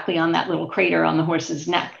exactly on that little crater on the horse's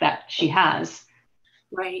neck that she has.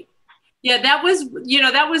 Right. Yeah, that was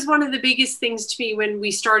one of the biggest things to me when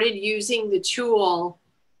we started using the tool.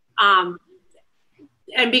 And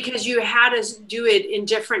because you had us do it in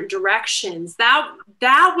different directions, that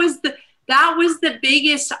was the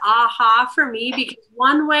biggest aha for me, because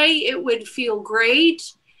one way it would feel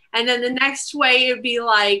great, and then the next way it'd be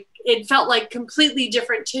like, it felt like completely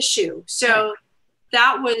different tissue. So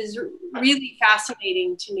that was really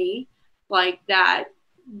fascinating to me, like that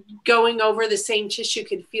going over the same tissue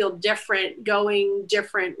could feel different, going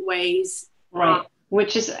different ways. Right.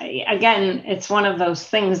 Which is, again, it's one of those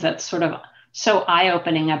things that's sort of so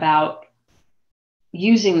eye-opening about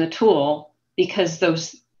using the tool, because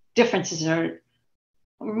those differences are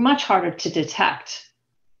much harder to detect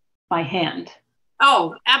by hand.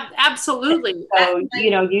 Oh, absolutely. So,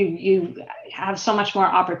 you have so much more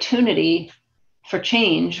opportunity for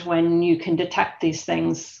change when you can detect these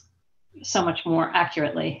things so much more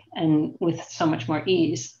accurately and with so much more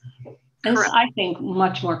ease. And it's, I think,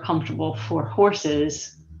 much more comfortable for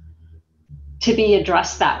horses to be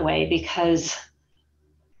addressed that way, because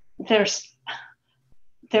there's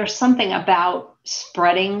something about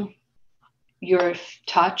spreading your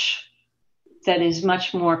touch that is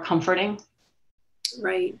much more comforting,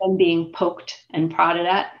 right, than being poked and prodded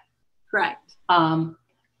at. Correct.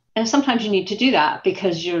 And sometimes you need to do that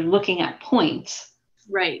because you're looking at points.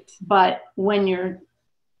 Right. But when you're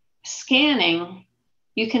scanning,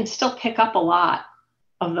 you can still pick up a lot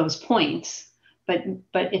of those points, but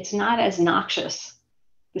it's not as noxious.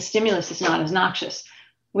 The stimulus is not as noxious,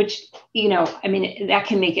 which, that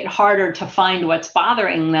can make it harder to find what's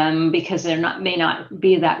bothering them, because may not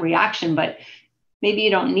be that reaction, but maybe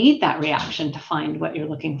you don't need that reaction to find what you're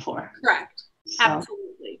looking for. Correct. So.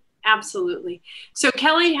 Absolutely. So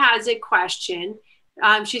Kelly has a question.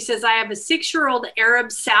 She says, I have a 6-year-old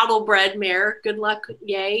Arab saddlebred mare. Good luck.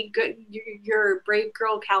 Yay. Good. You're a brave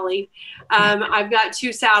girl, Kelly. I've got 2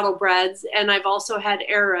 saddlebreds, and I've also had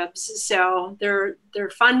Arabs. So they're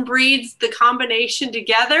fun breeds, the combination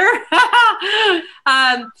together.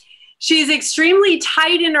 She's extremely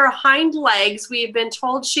tight in her hind legs. We have been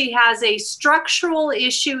told she has a structural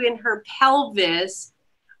issue in her pelvis,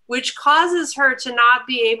 which causes her to not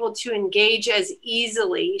be able to engage as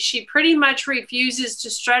easily. She pretty much refuses to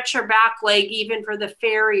stretch her back leg, even for the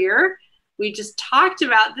farrier. We just talked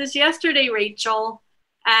about this yesterday, Rachel.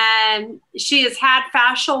 And she has had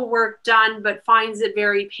fascial work done, but finds it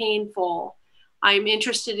very painful. I'm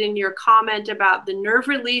interested in your comment about the nerve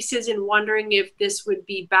releases and wondering if this would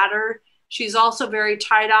be better. She's also very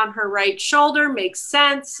tight on her right shoulder, makes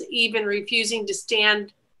sense, even refusing to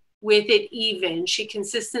stand with it even. She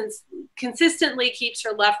consistently keeps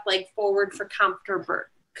her left leg forward for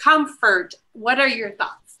comfort. What are your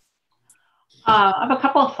thoughts? I have a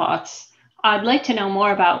couple of thoughts. I'd like to know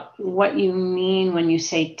more about what you mean when you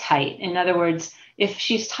say tight. In other words, if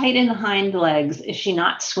she's tight in the hind legs, is she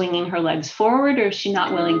not swinging her legs forward, or is she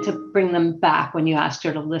not willing to bring them back when you asked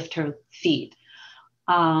her to lift her feet?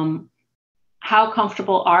 How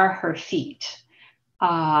comfortable are her feet?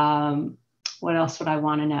 What else would I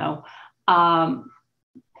want to know?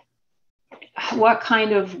 What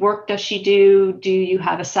kind of work does she do? Do you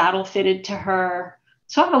have a saddle fitted to her?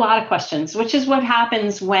 So I have a lot of questions, which is what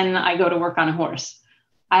happens when I go to work on a horse.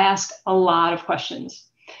 I ask a lot of questions,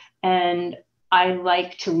 and I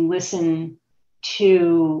like to listen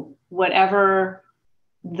to whatever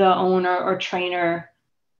the owner or trainer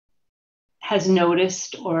has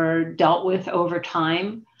noticed or dealt with over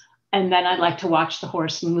time. And then I'd like to watch the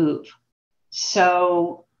horse move.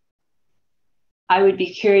 So I would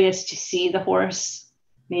be curious to see the horse,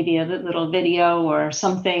 maybe a little video or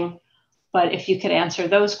something. But if you could answer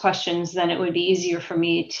those questions, then it would be easier for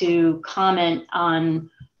me to comment on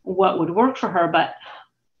what would work for her. But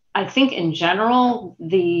I think in general,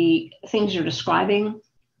 the things you're describing,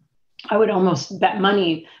 I would almost bet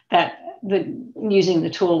money that using the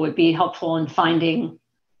tool would be helpful in finding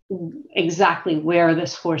exactly where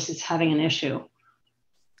this horse is having an issue.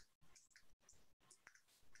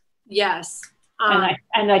 Yes.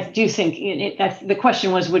 And I do think the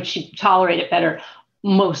question was, would she tolerate it better?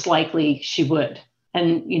 Most likely she would.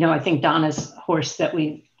 And, I think Donna's horse that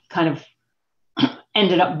we kind of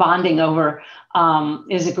ended up bonding over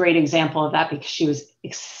is a great example of that, because she was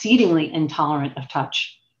exceedingly intolerant of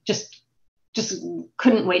touch. Just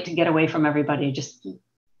couldn't wait to get away from everybody. Just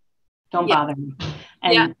don't bother me.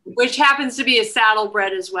 And which happens to be a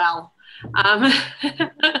saddlebred as well. And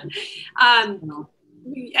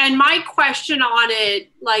my question on it,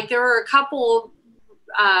 like there were a couple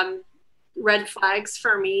red flags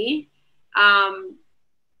for me.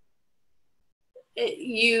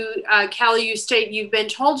 Kelly, you state you've been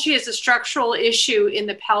told she has a structural issue in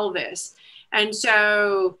the pelvis. And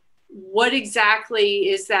so what exactly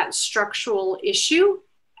is that structural issue?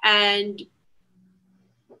 And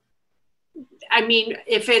I mean,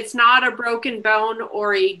 if it's not a broken bone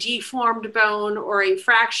or a deformed bone or a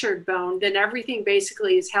fractured bone, then everything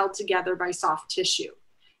basically is held together by soft tissue.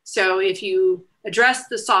 So if you address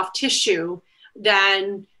the soft tissue,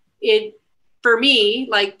 then for me,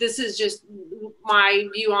 like this is just my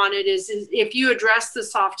view on it, is if you address the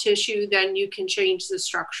soft tissue, then you can change the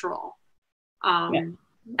structural.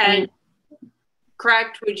 And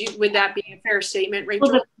correct? Would that be a fair statement,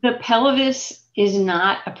 Rachel? Well, the pelvis is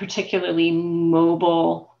not a particularly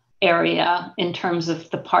mobile area in terms of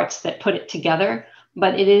the parts that put it together,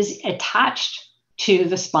 but it is attached to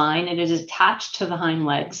the spine. It is attached to the hind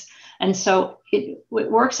legs. And so it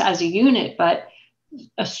works as a unit, but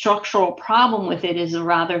a structural problem with it is a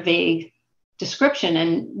rather vague description.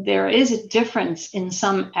 And there is a difference in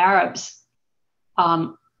some Arabs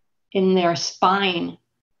in their spine.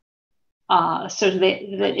 So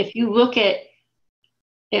that if you look at,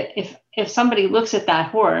 if somebody looks at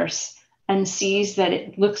that horse and sees that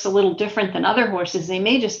it looks a little different than other horses, they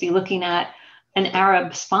may just be looking at an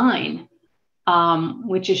Arab spine,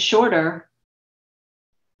 which is shorter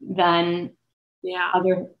than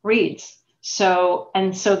other breeds. So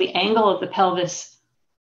the angle of the pelvis,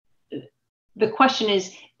 the question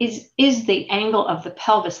is the angle of the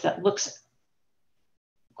pelvis that looks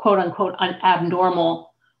quote unquote abnormal,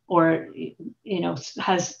 or,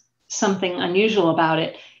 has something unusual about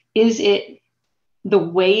it, is it the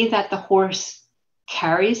way that the horse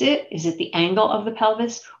carries it? Is it the angle of the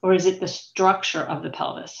pelvis, or is it the structure of the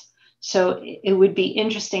pelvis? So it would be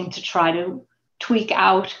interesting to try to tweak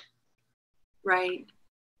out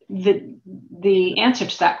the answer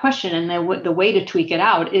to that question. And the way to tweak it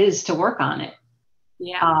out is to work on it.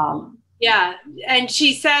 And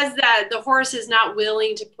she says that the horse is not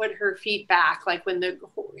willing to put her feet back, like when the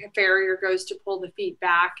farrier goes to pull the feet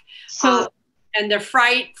back. And the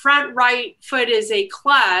front right foot is a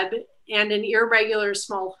club and an irregular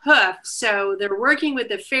small hoof. So they're working with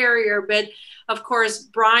the farrier, but of course,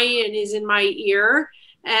 Brian is in my ear.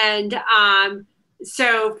 And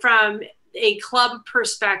so from a club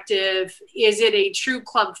perspective, is it a true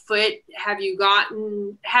club foot? Have you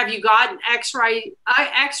gotten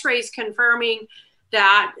x-rays confirming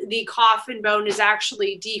that the coffin bone is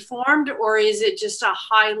actually deformed, or is it just a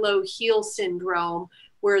high-low heel syndrome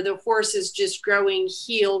where the horse is just growing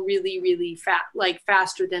heel really, really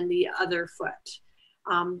faster than the other foot?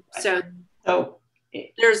 So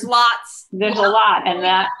there's a lot, and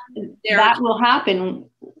that will happen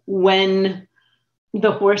when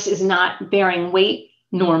the horse is not bearing weight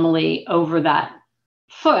normally over that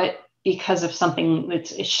foot because of something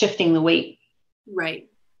that's shifting the weight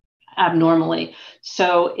abnormally.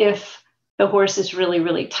 So if the horse is really,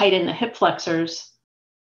 really tight in the hip flexors,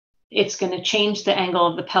 it's going to change the angle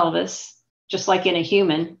of the pelvis, just like in a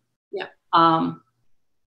human.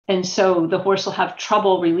 And so the horse will have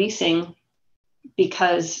trouble releasing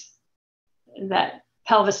because that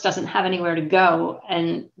pelvis doesn't have anywhere to go,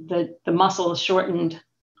 and the muscle is shortened.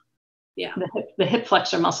 The hip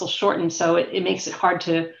flexor muscle shortened, so it makes it hard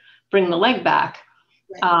to bring the leg back.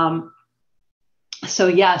 So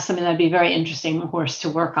yes, I mean, that'd be very interesting horse to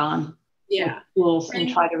work on. Tools and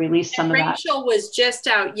try to release some of that. Rachel was just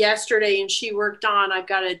out yesterday, and she worked on, I've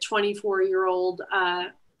got a 24-year-old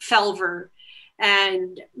Felver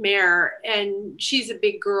and mare, and she's a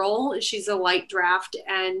big girl. She's a light draft,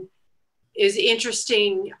 and is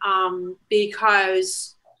interesting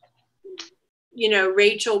because,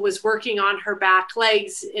 Rachel was working on her back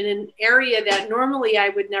legs in an area that normally I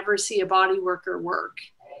would never see a body worker work.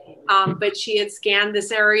 But she had scanned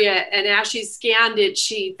this area, and as she scanned it,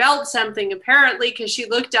 she felt something apparently, because she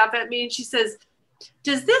looked up at me and she says,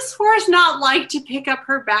 "Does this horse not like to pick up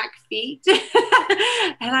her back feet?"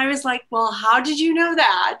 And I was like, "Well, how did you know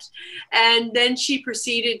that?" And then she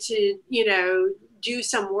proceeded to, do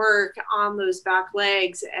some work on those back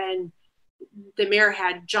legs, and the mare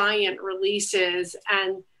had giant releases.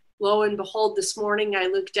 And lo and behold, this morning, I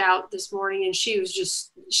looked out this morning, and she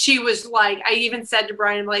was like, I even said to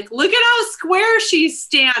Brian, like, "Look at how square she's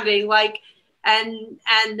standing." Like, And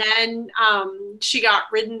then she got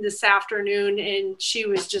ridden this afternoon, and she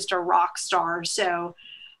was just a rock star. So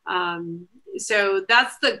so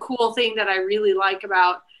that's the cool thing that I really like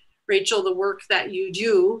about, Rachel, the work that you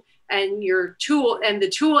do, and your tool, and the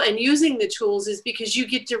tool, and using the tools, is because you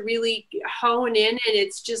get to really hone in, and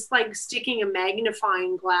it's just like sticking a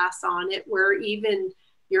magnifying glass on it where even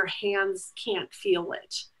your hands can't feel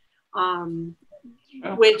it,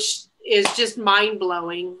 which is just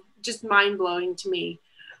mind-blowing to me.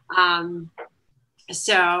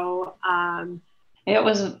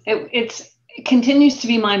 It continues to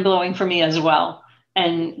be mind-blowing for me as well.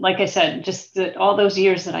 And like I said, just all those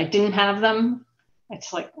years that I didn't have them,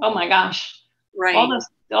 it's like, oh my gosh, right.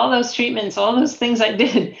 all those treatments, all those things I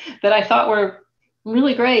did that I thought were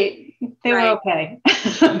really great, they were okay,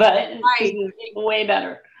 but way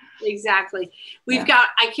better. Exactly. We've got,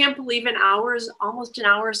 I can't believe almost an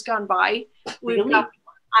hour's gone by.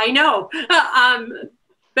 I know.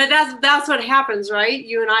 But that's what happens, right?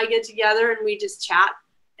 You and I get together and we just chat,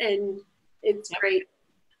 and it's great.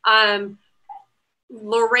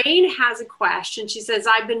 Lorraine has a question. She says,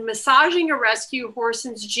 I've been massaging a rescue horse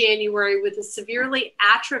since January with a severely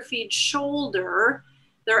atrophied shoulder.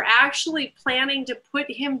 They're actually planning to put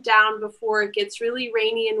him down before it gets really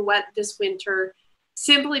rainy and wet this winter,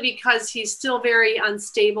 simply because he's still very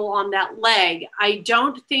unstable on that leg. I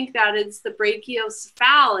don't think that it's the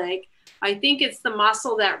brachiocephalic. I think it's the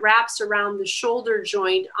muscle that wraps around the shoulder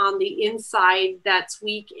joint on the inside that's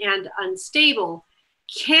weak and unstable.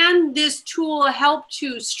 Can this tool help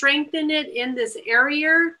to strengthen it in this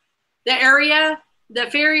area? The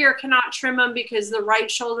farrier cannot trim him because the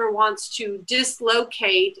right shoulder wants to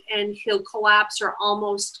dislocate, and he'll collapse or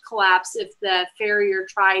almost collapse if the farrier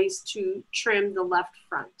tries to trim the left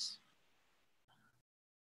front.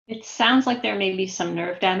 It sounds like there may be some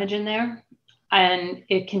nerve damage in there, and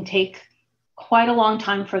it can take quite a long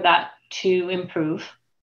time for that to improve,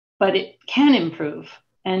 but it can improve.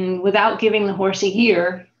 And without giving the horse a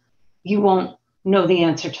year, you won't know the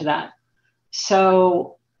answer to that.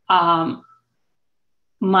 So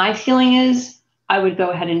my feeling is I would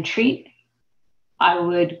go ahead and treat. I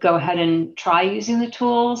would go ahead and try using the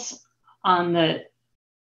tools on the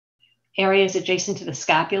areas adjacent to the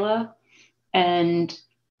scapula and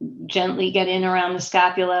gently get in around the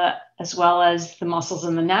scapula as well as the muscles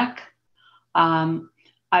in the neck.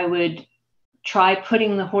 I would try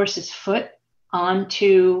putting the horse's foot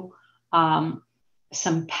onto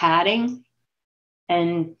some padding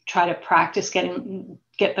and try to practice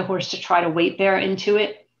get the horse to try to wait there into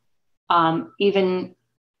it. Even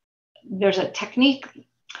there's a technique,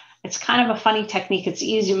 it's kind of a funny technique. It's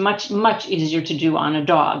easy, much easier to do on a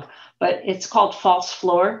dog, but it's called false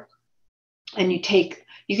floor. And you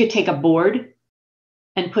could take a board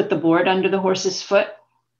and put the board under the horse's foot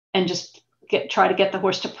and just try to get the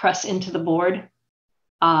horse to press into the board.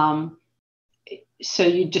 So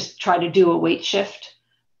you just try to do a weight shift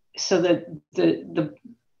so that the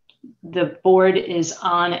board is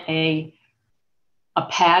on a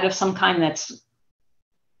pad of some kind that's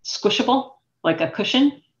squishable, like a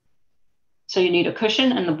cushion. So you need a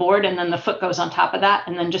cushion and the board, and then the foot goes on top of that,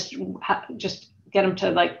 and then just get them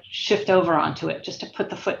to like shift over onto it, just to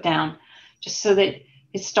put the foot down, just so that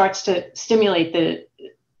it starts to stimulate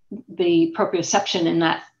the proprioception in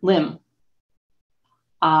that limb.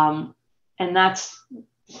 And that's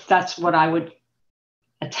what I would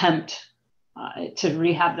attempt to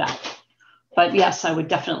rehab that. But yes, I would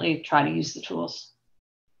definitely try to use the tools.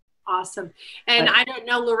 Awesome. And I don't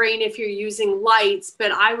know, Lorraine, if you're using lights,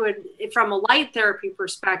 but I would, from a light therapy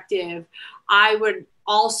perspective, I would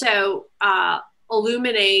also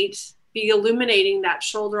be illuminating that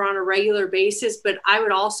shoulder on a regular basis, but I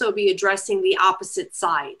would also be addressing the opposite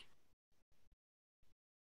side.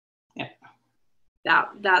 Yeah.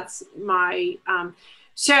 That's my,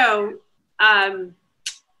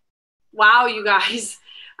 wow, you guys.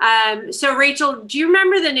 So Rachel, do you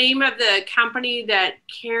remember the name of the company that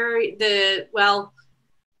carried the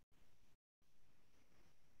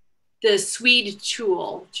Swede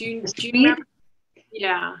tool? Do you remember?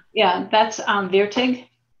 Yeah. Yeah, that's Virtig.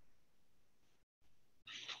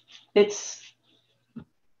 It's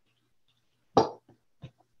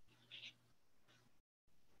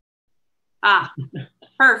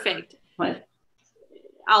perfect. What?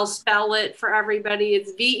 I'll spell it for everybody.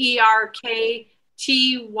 It's VERKTYG.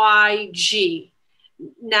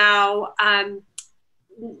 Now,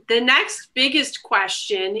 the next biggest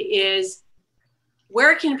question is,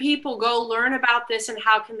 where can people go learn about this and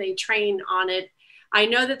how can they train on it? I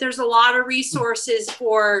know that there's a lot of resources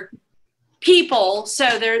for people,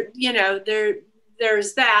 so there's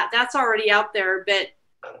that. That's already out there, but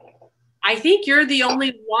I think you're the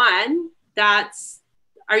only one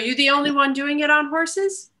are you the only one doing it on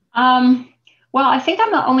horses? Well, I think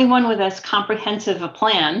I'm the only one with as comprehensive a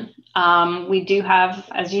plan. We do have,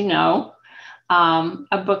 as you know,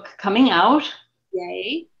 a book coming out.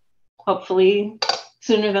 Yay. Hopefully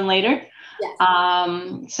sooner than later.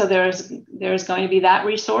 Yes. So there's going to be that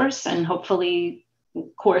resource and hopefully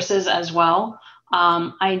courses as well.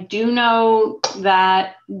 I do know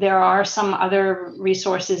that there are some other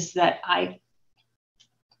resources that I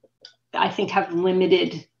think have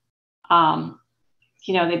limited,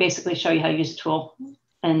 they basically show you how to use a tool.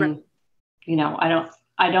 And, right.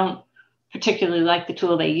 I don't particularly like the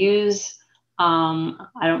tool they use. I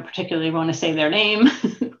don't particularly want to say their name.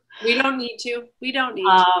 We don't need to. We don't need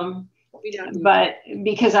to. We don't need but to.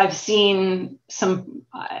 Because I've seen some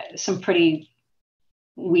pretty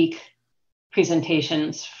weak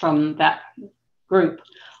presentations from that group.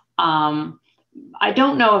 I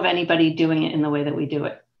don't know of anybody doing it in the way that we do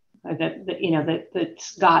it.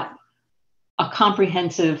 That's got a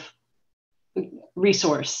comprehensive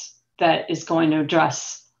resource that is going to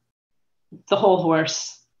address the whole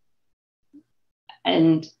horse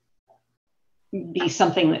and be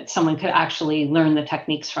something that someone could actually learn the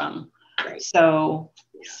techniques from. Right. So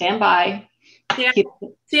stand by.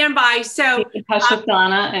 Stand by. So keep in touch with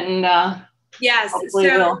Donna, and yes.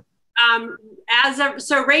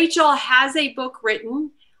 So Rachel has a book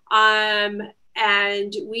written,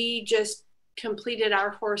 and we just completed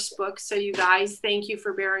our horse book. So you guys, thank you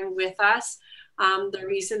for bearing with us. The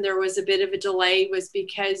reason there was a bit of a delay was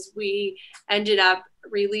because we ended up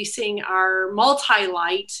releasing our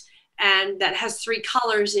multi-light, and that has 3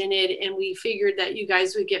 colors in it. And we figured that you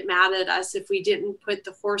guys would get mad at us if we didn't put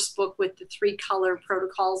the horse book with the 3 color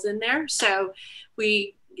protocols in there. So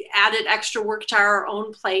we added extra work to our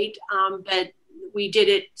own plate, but we did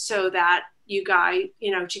it so that you guys,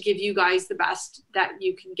 to give you guys the best that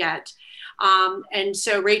you can get. And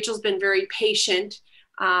so Rachel's been very patient,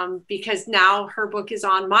 because now her book is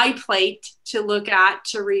on my plate to look at,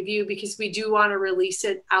 to review, because we do want to release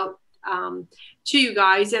it out to you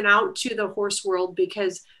guys and out to the horse world,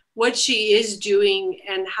 because what she is doing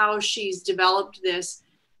and how she's developed this,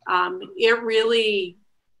 it really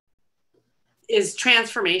is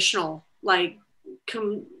transformational, like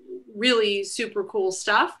really super cool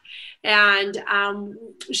stuff. And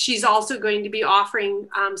she's also going to be offering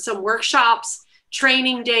some workshops,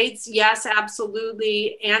 training dates, yes,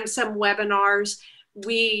 absolutely, and some webinars.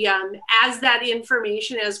 We, as that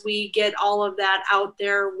information, as we get all of that out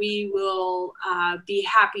there, we will be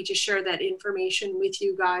happy to share that information with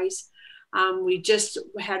you guys. We just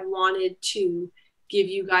had wanted to give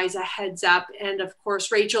you guys a heads up. And of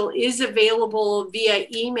course, Rachel is available via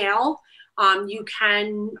email.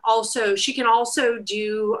 She can also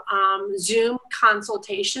do Zoom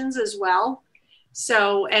consultations as well.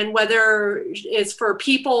 So, and whether it's for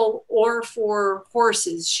people or for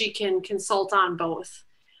horses, she can consult on both.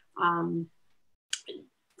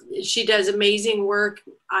 She does amazing work.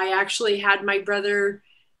 I actually had my brother,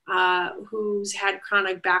 who's had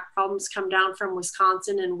chronic back problems, come down from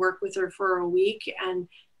Wisconsin and work with her for a week. And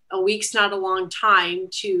a week's not a long time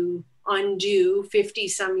to undo 50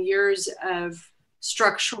 some years of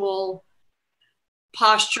structural,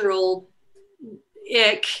 postural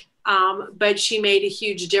ick. But she made a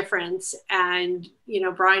huge difference. And,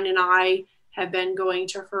 Brian and I have been going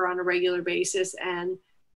to her on a regular basis, and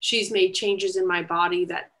she's made changes in my body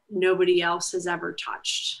that nobody else has ever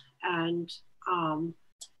touched. And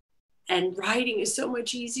riding is so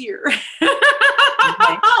much easier.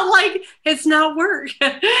 Okay. Like, it's not work.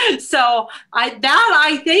 So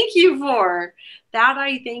I thank you for that.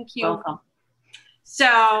 I thank you. Welcome.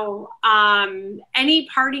 So, any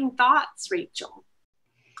parting thoughts, Rachel?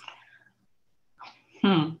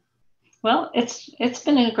 Well, it's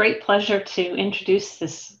been a great pleasure to introduce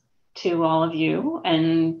this to all of you,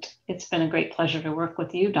 and it's been a great pleasure to work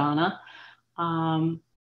with you, Donna.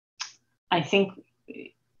 I think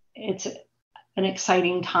it's an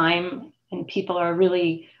exciting time, and people are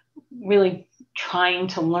really, really trying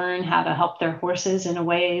to learn how to help their horses in a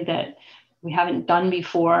way that we haven't done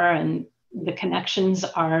before, and the connections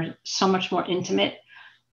are so much more intimate.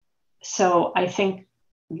 So I think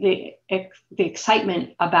the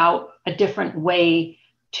excitement about a different way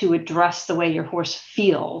to address the way your horse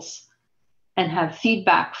feels and have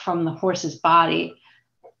feedback from the horse's body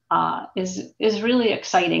is really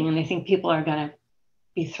exciting, and I think people are going to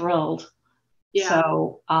be thrilled. Yeah.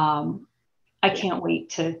 So I can't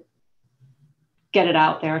wait to get it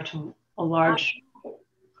out there to a large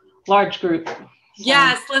group. So,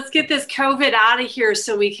 yes, let's get this COVID out of here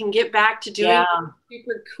so we can get back to doing yeah.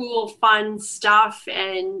 super cool, fun stuff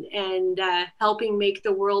and helping make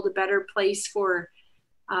the world a better place for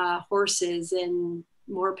horses and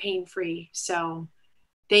more pain-free. So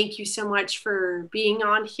thank you so much for being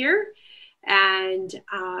on here. And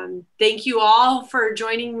thank you all for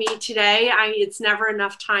joining me today. It's never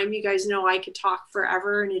enough time. You guys know I could talk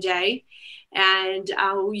forever in a day. And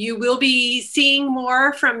you will be seeing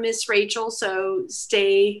more from Miss Rachel, so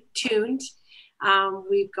stay tuned.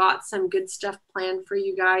 We've got some good stuff planned for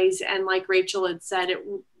you guys. And like Rachel had said,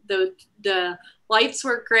 the lights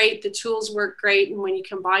work great, the tools work great. And when you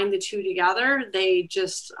combine the two together, they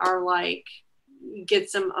just are like, get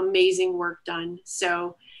some amazing work done.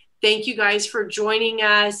 So thank you guys for joining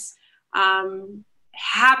us.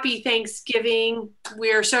 Happy Thanksgiving.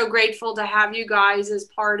 We are so grateful to have you guys as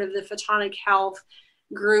part of the Photonic Health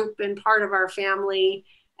group and part of our family.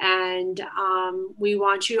 And we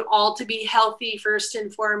want you all to be healthy first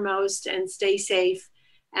and foremost and stay safe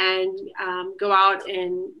and go out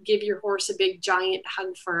and give your horse a big giant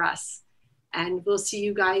hug for us. And we'll see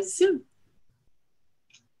you guys soon.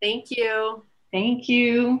 Thank you. Thank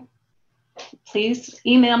you. Please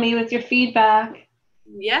email me with your feedback.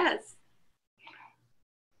 Yes.